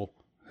people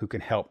who can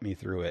help me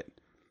through it.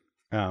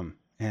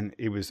 And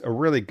it was a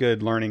really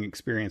good learning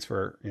experience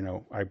for,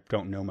 I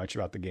don't know much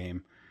about the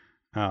game.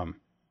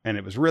 And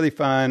it was really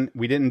fun.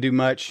 We didn't do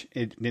much.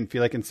 It didn't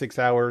feel like in 6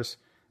 hours,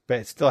 but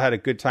it still had a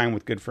good time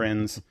with good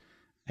friends.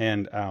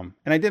 And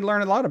I did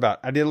learn a lot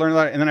And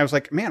then I was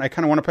like, man, I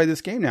kind of want to play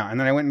this game now. And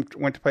then I went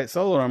to play it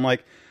solo, and I'm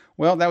like,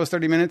 well, that was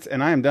 30 minutes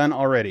and I am done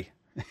already.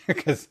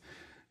 Because,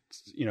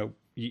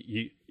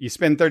 you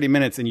spend 30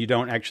 minutes and you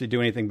don't actually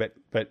do anything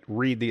but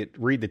read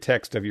the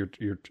text of your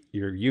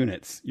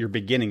units, your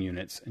beginning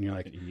units, and you're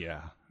like,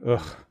 yeah,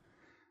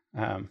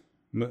 ugh.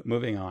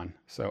 Moving on.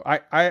 So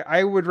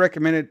I would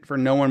recommend it for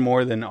no one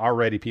more than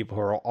people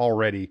who are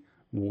already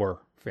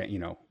war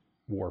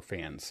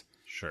fans.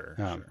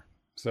 Sure.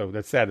 So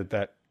that's sad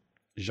that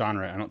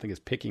genre I don't think is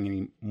picking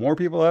any more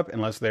people up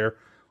unless they're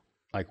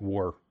like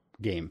war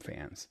game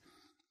fans.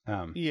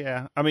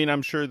 Yeah, I mean,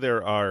 I'm sure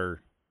there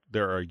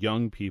are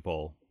young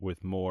people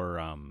with more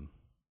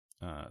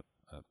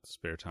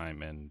spare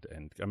time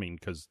and I mean,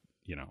 because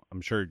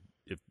I'm sure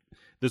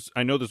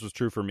I know this was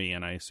true for me,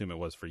 and I assume it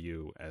was for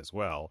you as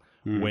well.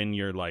 When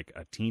you're like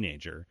a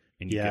teenager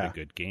and you get a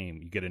good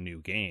game, you get a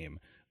new game,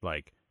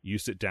 like you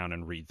sit down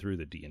and read through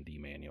the D&D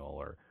manual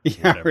or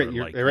whatever.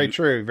 Right, very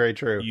true, very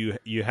true.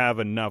 You have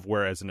enough.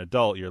 Whereas an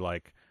adult, you're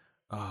like,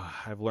 oh,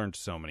 I've learned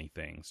so many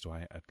things.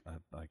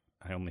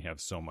 I only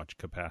have so much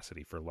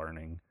capacity for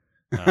learning.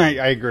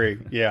 I agree.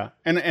 Yeah.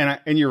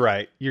 And you're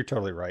right. You're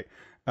totally right.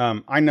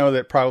 I know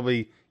that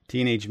probably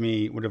teenage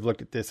me would have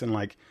looked at this and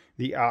like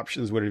the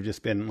options would have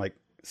just been like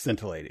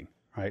scintillating,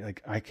 right?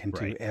 Like I can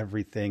do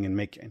everything and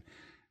make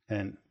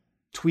and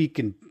tweak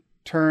and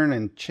turn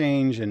and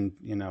change. And,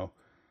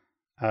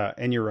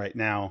 and you're right,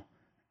 now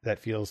that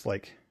feels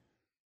like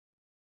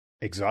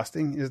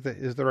exhausting is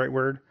the right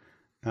word.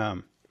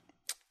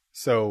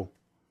 So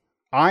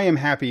I am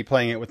happy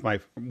playing it with my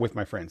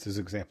friends. As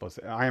examples,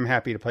 I am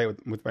happy to play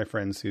with my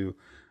friends who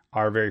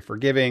are very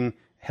forgiving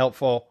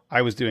helpful.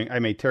 I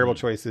made terrible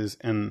choices,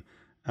 and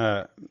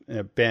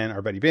Ben,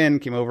 our buddy Ben,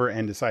 came over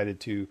and decided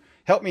to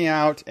help me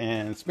out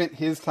and spent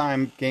his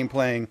time game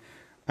playing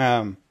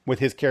with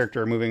his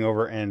character moving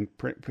over and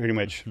pretty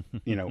much,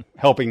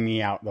 helping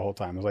me out the whole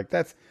time. I was like,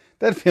 that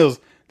feels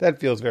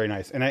very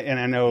nice. And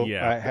I know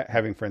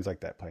having friends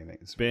like that playing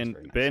things.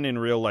 Ben in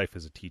real life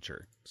is a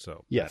teacher,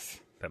 so yes,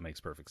 that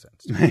makes perfect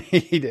sense.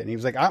 He did. He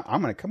was like,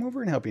 I'm going to come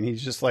over and help you. And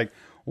he's just like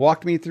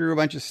walked me through a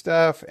bunch of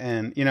stuff.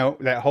 And,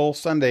 that whole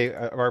Sunday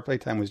of our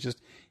playtime was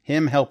just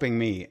him helping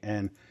me.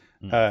 And,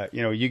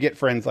 you get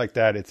friends like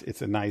that.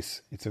 It's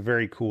a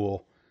very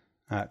cool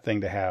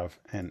thing to have,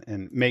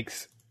 and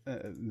makes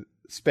you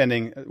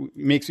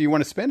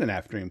want to spend an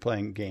afternoon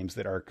playing games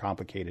that are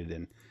complicated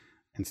and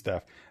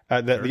stuff.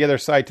 The other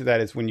side to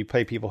that is when you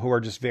play people who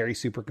are just very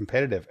super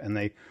competitive and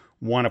they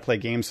want to play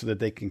games so that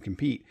they can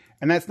compete.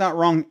 And that's not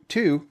wrong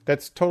too.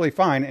 That's totally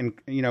fine.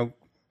 And,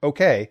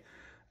 okay.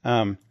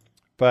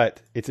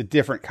 But it's a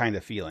different kind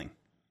of feeling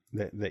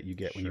that you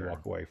get when you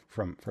walk away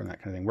from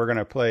that kind of thing. We're going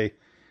to play, I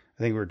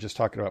think we were just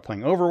talking about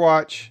playing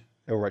Overwatch.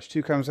 Overwatch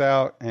 2 comes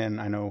out, and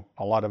I know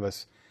a lot of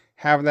us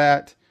have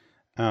that.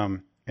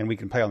 And we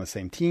can play on the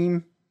same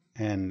team.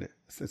 And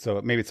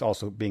so maybe it's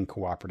also being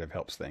cooperative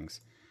helps things.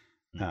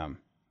 So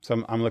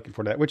I'm looking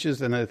forward to that, which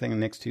is another thing.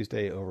 Next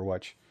Tuesday,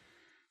 Overwatch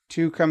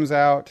 2 comes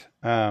out.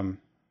 I'm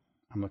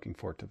looking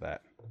forward to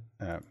that.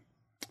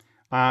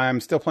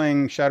 I'm still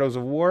playing Shadows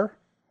of War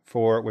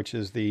which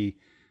is the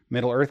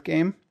Middle Earth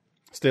game.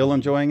 Still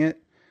enjoying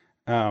it.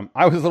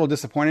 I was a little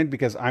disappointed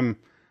because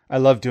I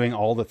love doing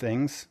all the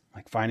things,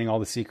 like finding all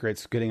the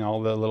secrets, getting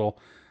all the little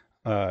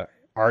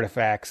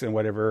artifacts and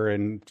whatever,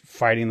 and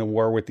fighting the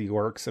war with the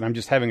orcs. And I'm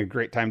just having a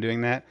great time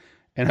doing that.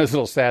 And I was a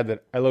little sad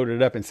that I loaded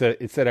it up and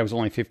it said I was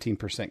only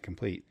 15%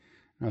 complete.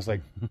 And I was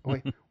like,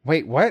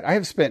 wait, what? I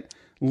have spent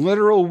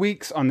literal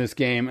weeks on this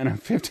game and I'm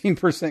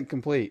 15%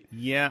 complete.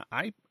 Yeah,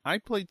 I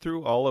played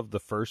through all of the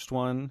first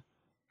one.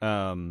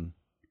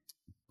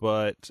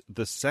 But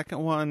the second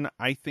one,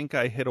 I think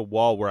I hit a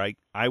wall where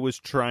I was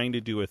trying to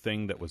do a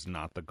thing that was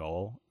not the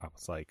goal. I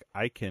was like,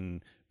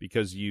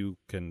 because you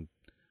can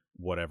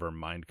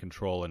mind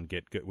control and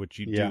get good, which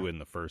you do in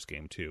the first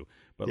game too.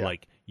 But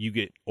like you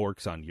get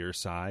orcs on your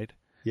side.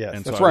 Yes,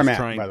 and that's so where I'm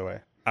at, by the way.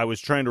 I was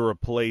trying to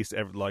replace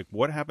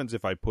what happens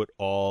if I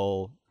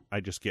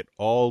just get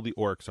all the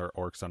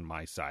orcs on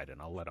my side, and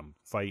I'll let them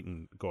fight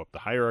and go up the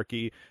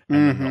hierarchy,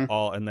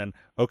 and then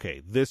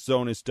okay, this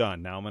zone is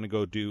done. Now I'm going to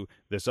go do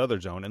this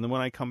other zone, and then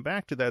when I come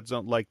back to that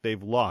zone, like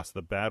they've lost,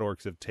 the bad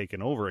orcs have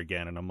taken over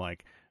again, and I'm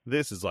like,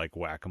 this is like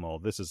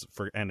whack-a-mole.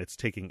 And it's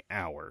taking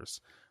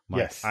hours.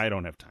 Yes, I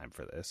don't have time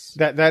for this.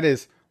 That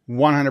is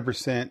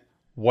 100%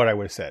 what I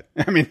would have said.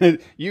 I mean,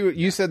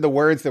 you said the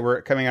words that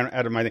were coming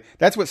out of my thing.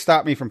 That's what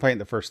stopped me from playing it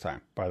the first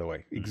time, by the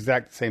way.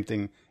 Exact same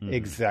thing.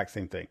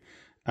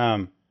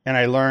 And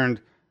I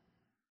learned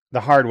the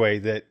hard way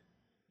that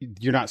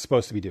you're not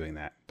supposed to be doing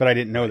that, but I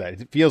didn't know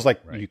that. It feels like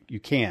you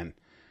can.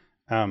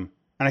 And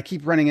I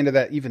keep running into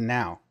that even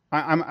now.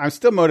 I'm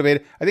still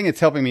motivated. I think it's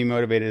helping me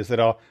motivated is that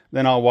I'll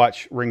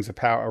watch Ring of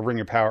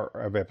Power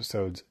of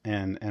episodes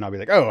and I'll be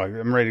like, oh,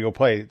 I'm ready to go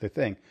play the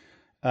thing.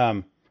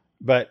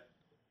 But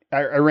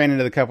I ran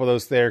into a couple of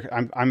those there.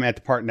 I'm at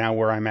the part now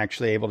where I'm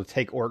actually able to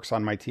take orcs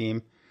on my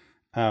team.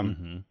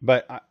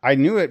 But I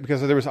knew it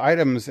because there was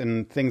items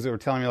and things that were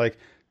telling me like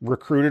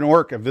recruit an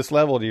orc of this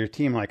level to your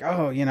team. Like,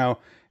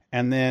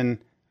 and then,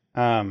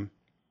 I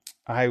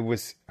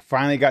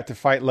finally got to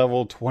fight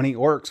level 20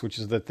 orcs, which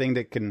is the thing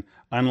that can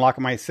unlock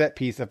my set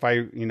piece if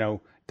I,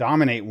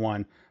 dominate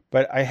one,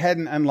 but I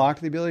hadn't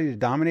unlocked the ability to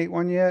dominate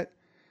one yet.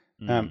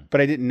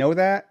 But I didn't know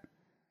that.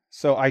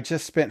 So I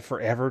just spent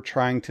forever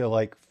trying to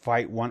like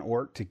fight one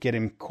orc to get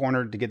him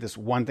cornered to get this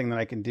one thing that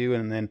I can do.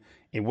 And then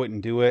it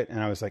wouldn't do it.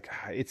 And I was like,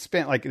 it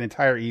spent like an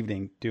entire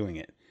evening doing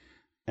it.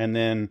 And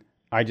then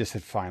I just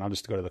said, fine, I'll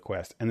just go to the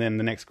quest. And then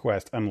the next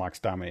quest unlocks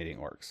dominating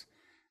orcs.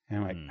 And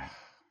I'm like,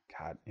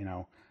 God,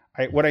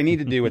 what I need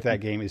to do with that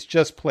game is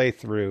just play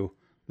through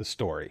the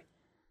story.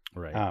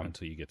 Right.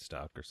 Until you get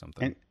stuck or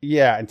something.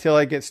 Until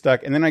I get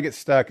stuck. And then I get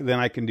stuck, then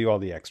I can do all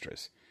the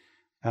extras.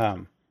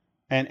 And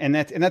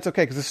that's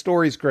okay because the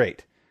story's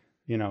great.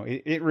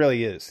 It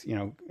really is.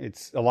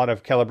 It's a lot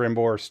of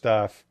Celebrimbor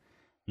stuff,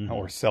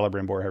 or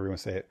Celebrimbor, however you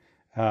want to say it.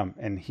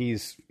 And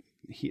his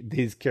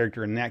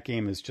character in that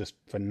game is just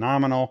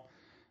phenomenal.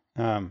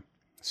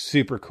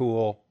 Super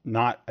cool.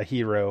 Not a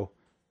hero.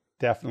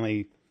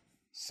 Definitely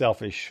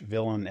selfish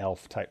villain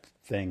elf type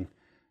thing,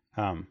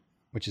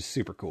 which is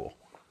super cool.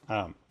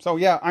 So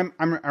yeah,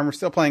 I'm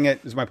still playing it.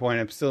 Is my point.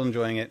 I'm still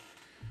enjoying it.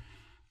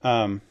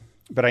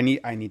 But I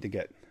need to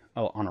get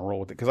on a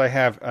roll with it because I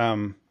have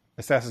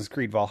Assassin's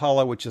Creed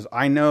Valhalla, which is,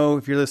 I know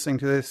if you're listening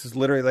to this, is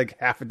literally like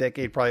half a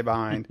decade probably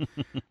behind.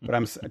 But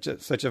I'm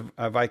such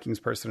a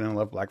Vikings person and I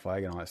love Black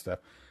Flag and all that stuff.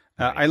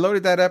 I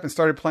loaded that up and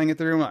started playing it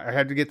through. I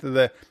had to get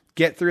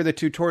through the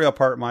tutorial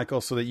part, Michael,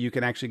 so that you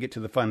can actually get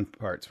to the fun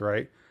parts,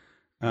 right?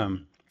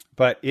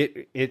 But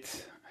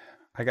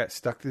I got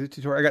stuck through the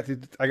tutorial.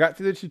 I got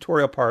through the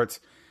tutorial parts,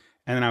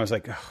 and then I was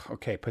like, oh,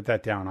 okay, put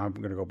that down. I'm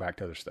going to go back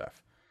to other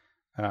stuff.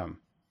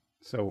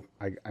 So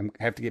I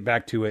have to get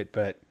back to it,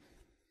 but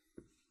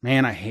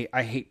man, I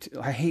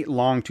hate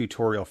long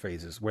tutorial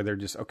phases where they're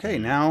just, okay,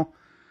 now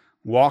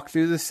walk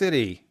through the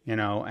city,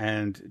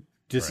 and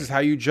this is how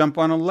you jump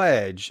on a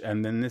ledge,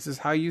 and then this is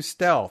how you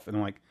stealth. And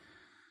I'm like,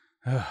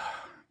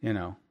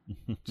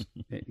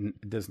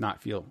 it does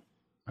not feel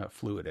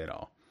fluid at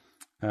all.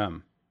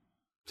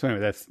 So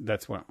anyway,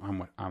 that's what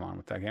I'm on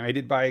with that game. I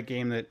did buy a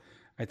game that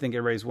I think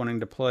everybody's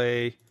wanting to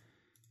play.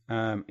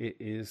 It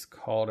is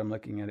called, I'm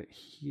looking at it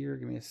here.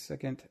 Give me a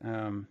second.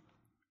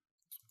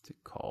 What's it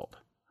called?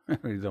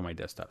 It's on my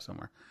desktop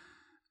somewhere.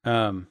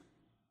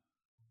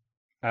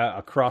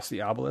 Across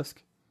the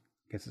Obelisk.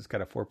 I guess it's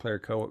got a 4-player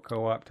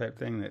co-op type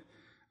thing that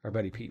our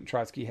buddy Pete and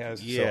Trotsky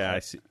has. Yeah,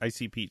 so I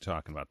see Pete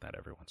talking about that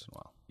every once in a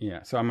while.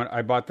 Yeah, so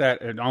I bought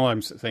that, and all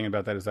I'm saying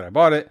about that is that I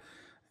bought it,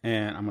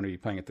 and I'm going to be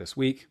playing it this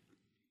week.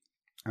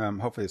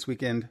 Hopefully this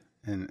weekend,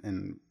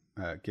 and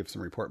give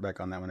some report back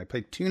on that one. I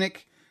played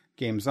Tunic.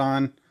 Games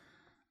On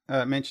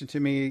mentioned to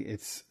me.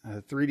 It's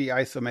a 3D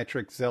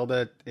isometric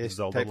Zelda-ish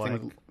type thing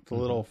with the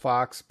little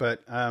fox,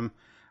 but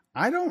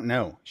I don't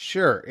know.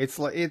 Sure, it's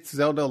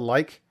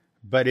Zelda-like,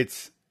 but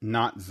it's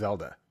not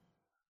Zelda,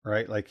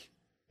 right? Like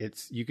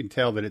you can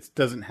tell that it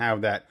doesn't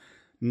have that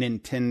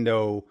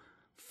Nintendo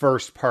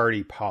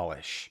first-party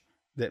polish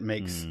that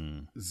makes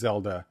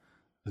Zelda.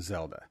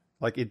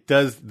 Like it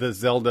does the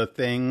Zelda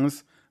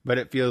things, but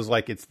it feels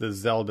like it's the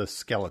Zelda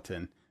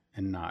skeleton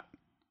and not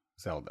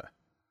Zelda.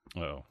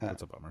 Oh,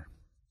 that's a bummer.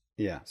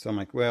 Yeah, so I'm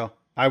like, well,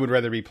 I would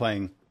rather be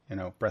playing,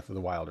 Breath of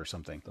the Wild or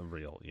something. The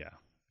real,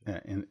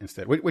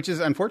 instead, which is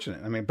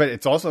unfortunate. I mean, but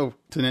it's also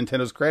to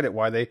Nintendo's credit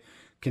why they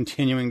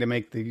continuing to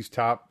make these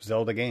top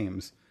Zelda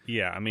games.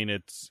 Yeah, I mean,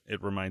 it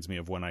reminds me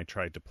of when I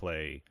tried to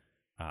play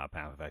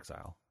Path of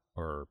Exile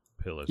or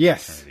Pillars of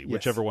Eternity,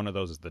 whichever one of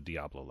those is the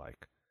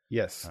Diablo-like.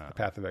 Yes, the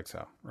Path of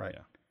Exile, right?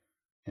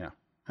 Yeah.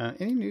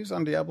 Any news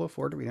on Diablo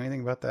 4? Do we know anything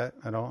about that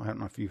at all? I don't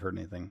know if you've heard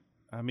anything.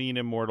 I mean,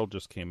 Immortal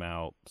just came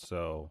out,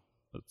 so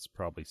it's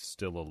probably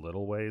still a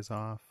little ways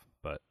off,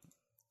 but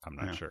I'm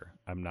not sure.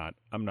 I'm not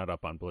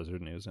up on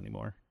Blizzard news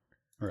anymore.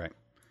 Right.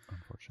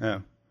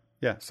 Unfortunately.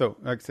 Yeah. So,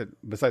 like I said,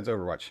 besides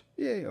Overwatch,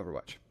 yay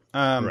Overwatch.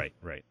 Right.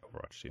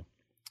 Overwatch 2.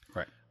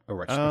 Right.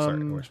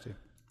 Overwatch 2.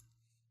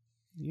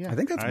 Yeah. I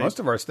think that's most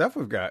of our stuff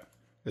we've got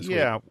this week.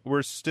 Yeah,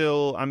 we're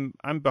still.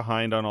 I'm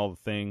behind on all the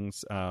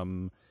things.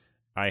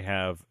 I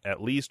have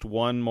at least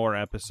one more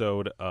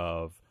episode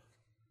of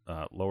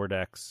Lower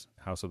Decks,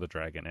 House of the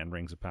Dragon, and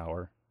Rings of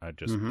Power. I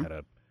just had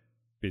a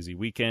busy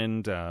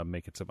weekend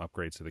making some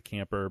upgrades to the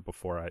camper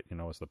before I,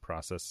 was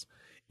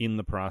in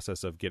the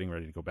process of getting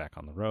ready to go back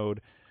on the road.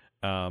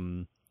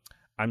 I'm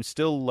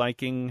still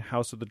liking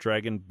House of the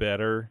Dragon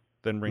better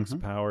than Rings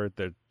of Power.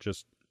 They're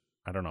just,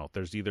 I don't know.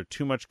 There's either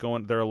too much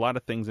going. There are a lot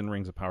of things in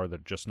Rings of Power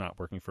that are just not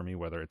working for me,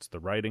 whether it's the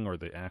writing or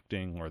the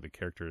acting or the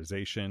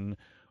characterization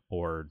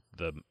or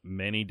the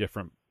many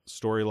different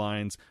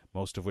storylines,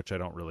 most of which I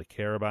don't really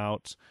care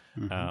about.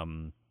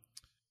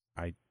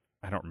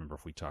 I don't remember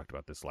if we talked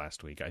about this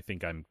last week. I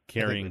think I'm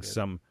carrying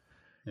some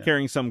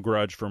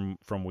grudge from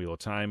Wheel of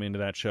Time into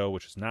that show,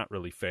 which is not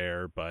really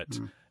fair, but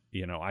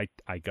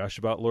I gush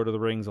about Lord of the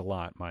Rings a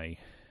lot. My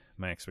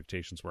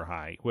expectations were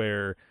high,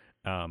 where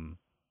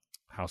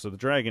House of the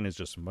Dragon is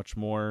just much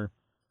more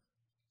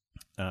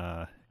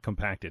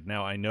compacted.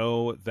 Now, I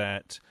know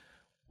that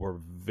we're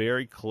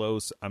very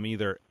close. I'm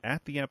either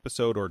at the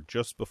episode or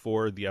just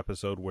before the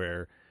episode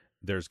where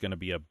there's going to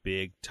be a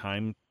big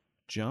time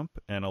jump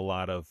and a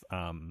lot of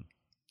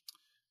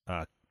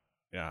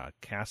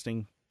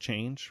casting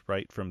change,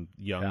 right, from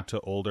young to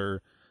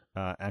older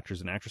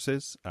actors and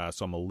actresses.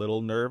 So I'm a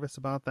little nervous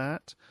about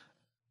that.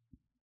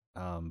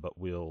 But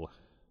we'll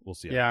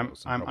see. Yeah,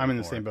 I'm in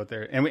the same boat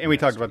there, and we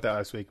talked about that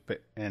last week.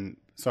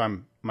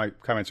 My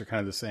comments are kind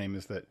of the same.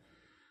 Is that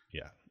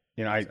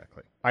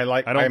exactly. I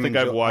don't think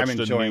I've watched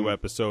a new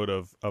episode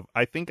of.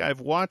 I think I've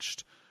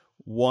watched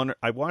one.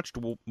 I watched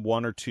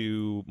one or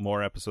two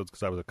more episodes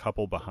because I was a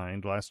couple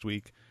behind last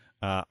week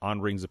on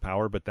Rings of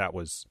Power, but that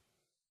was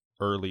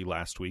early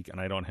last week, and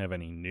I don't have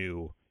any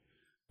new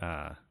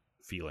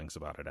feelings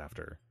about it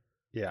after.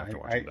 Yeah, after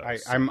watching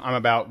those, I'm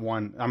about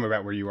one. I'm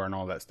about where you are and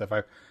all that stuff.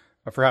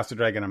 For House of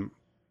Dragon, I'm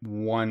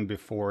one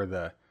before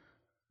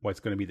what's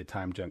going to be the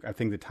time jump. I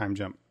think the time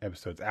jump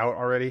episode's out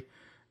already.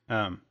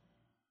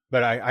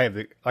 But I have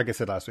like I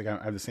said last week,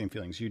 I have the same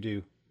feelings you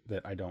do,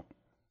 that I don't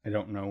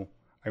know.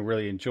 I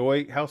really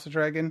enjoy House of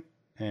Dragon,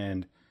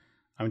 and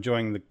I'm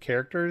enjoying the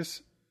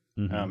characters.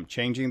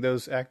 Changing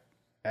those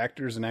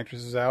actors and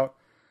actresses out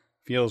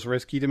feels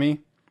risky to me.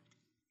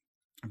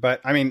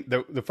 But I mean,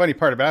 the funny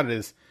part about it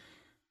is,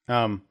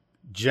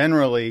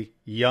 generally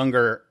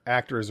younger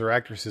actors or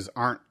actresses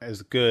aren't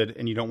as good,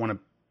 and you don't want to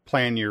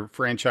plan your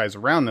franchise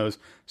around those.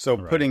 So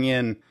putting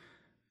in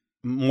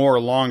more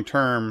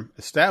long-term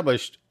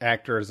established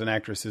actors and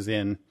actresses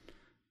in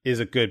is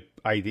a good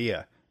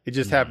idea. It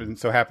just happened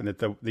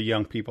that the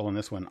young people in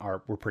this one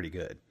were pretty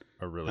good.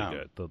 Are really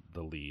good.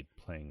 The lead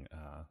playing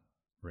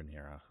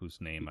Rhaenyra, whose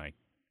name I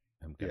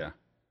am going to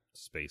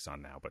space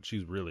on now, but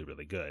she's really,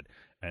 really good.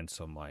 And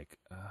so I'm like,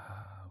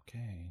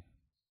 okay.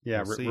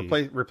 Yeah,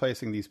 we'll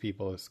replacing these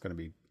people is going to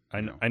be...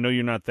 I know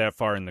you're not that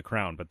far in The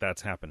Crown, but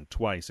that's happened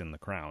twice in The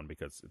Crown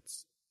because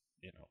it's,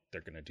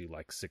 they're going to do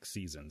like 6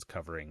 seasons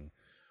covering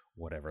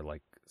whatever,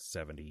 like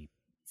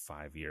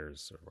 75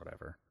 years or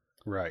whatever.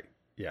 Right.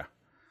 Yeah.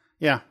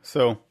 Yeah.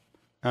 So,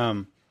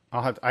 I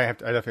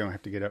definitely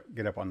have to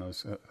get up on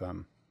those.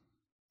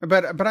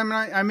 But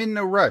I'm in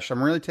no rush.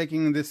 I'm really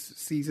taking these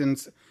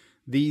seasons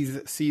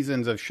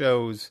of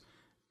shows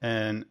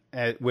and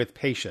with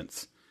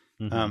patience.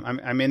 Mm-hmm.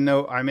 I'm in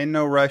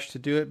no rush to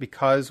do it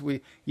because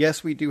we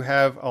do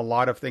have a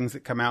lot of things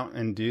that come out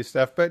and do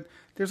stuff, but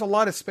there's a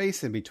lot of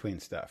space in between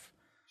stuff.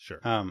 Sure.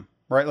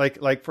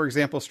 Right. Like for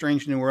example,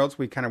 Strange New Worlds,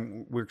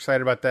 we're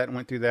excited about that and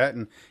went through that.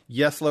 And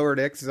yes, Lower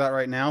Decks is out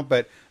right now,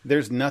 but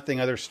there's nothing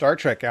other Star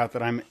Trek out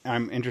that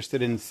I'm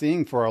interested in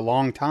seeing for a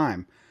long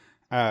time.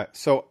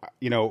 So,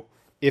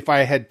 if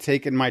I had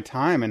taken my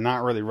time and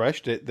not really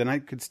rushed it, then I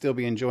could still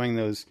be enjoying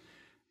those,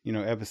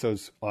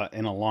 episodes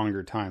in a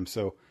longer time.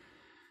 So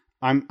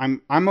I'm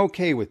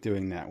okay with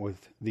doing that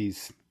with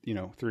these,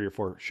 3 or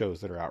 4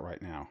 shows that are out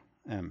right now.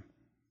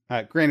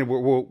 Granted,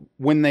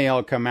 when they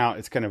all come out,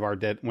 it's kind of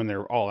when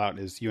they're all out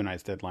is you and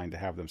I's deadline to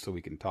have them so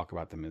we can talk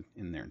about them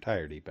in their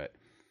entirety. But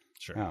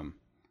sure.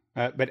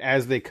 But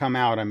as they come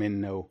out, I'm in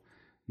no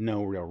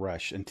real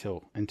rush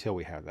until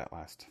we have that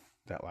last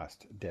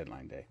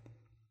deadline day.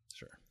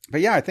 Sure. But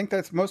yeah, I think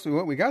that's mostly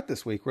what we got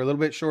this week. We're a little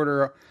bit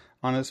shorter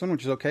on this one,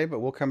 which is okay, but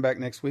we'll come back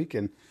next week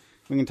and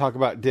we can talk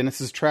about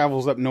Dennis's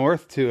travels up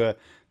north to a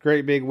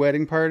great big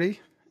wedding party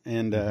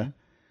and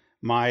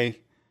my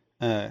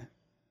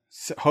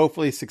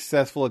hopefully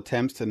successful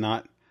attempts to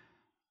not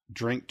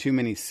drink too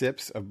many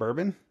sips of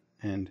bourbon.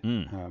 And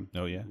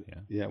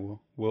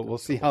we'll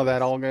see how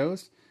that all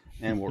goes,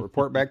 and we'll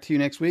report back to you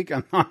next week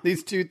on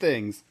these 2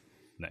 things.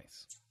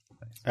 Nice.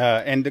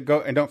 And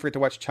don't forget to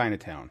watch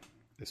Chinatown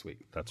this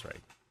week. That's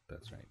right.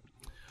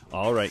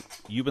 All right.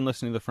 You've been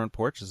listening to The Front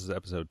Porch. This is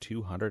episode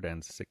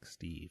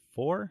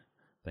 264.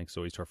 Thanks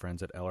always to our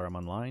friends at LRM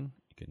Online.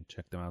 You can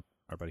check them out.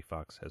 Our buddy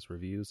Fox has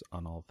reviews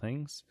on all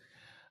things.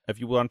 If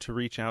you want to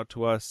reach out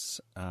to us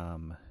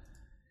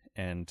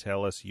and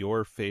tell us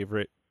your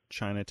favorite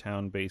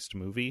Chinatown-based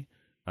movie,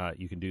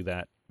 you can do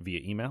that via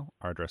email.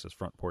 Our address is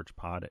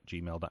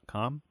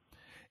frontporchpod@gmail.com.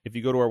 If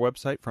you go to our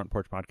website,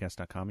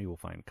 frontporchpodcast.com, you will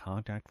find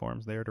contact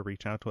forms there to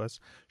reach out to us,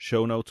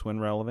 show notes when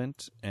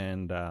relevant,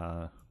 and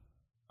I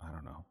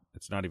don't know.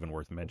 It's not even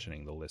worth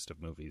mentioning the list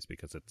of movies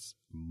because it's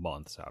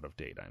months out of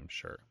date, I'm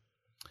sure.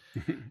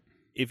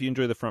 If you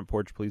enjoy The Front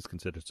Porch, please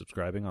consider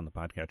subscribing on the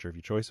podcatcher of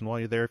your choice. And while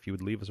you're there, if you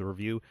would leave us a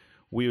review,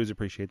 we always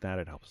appreciate that.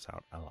 It helps us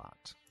out a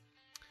lot.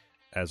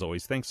 As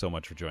always, thanks so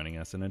much for joining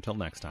us. And until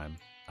next time,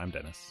 I'm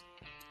Dennis.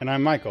 And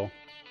I'm Michael.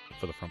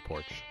 For The Front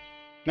Porch.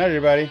 Night,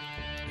 everybody.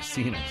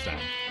 See you next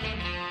time.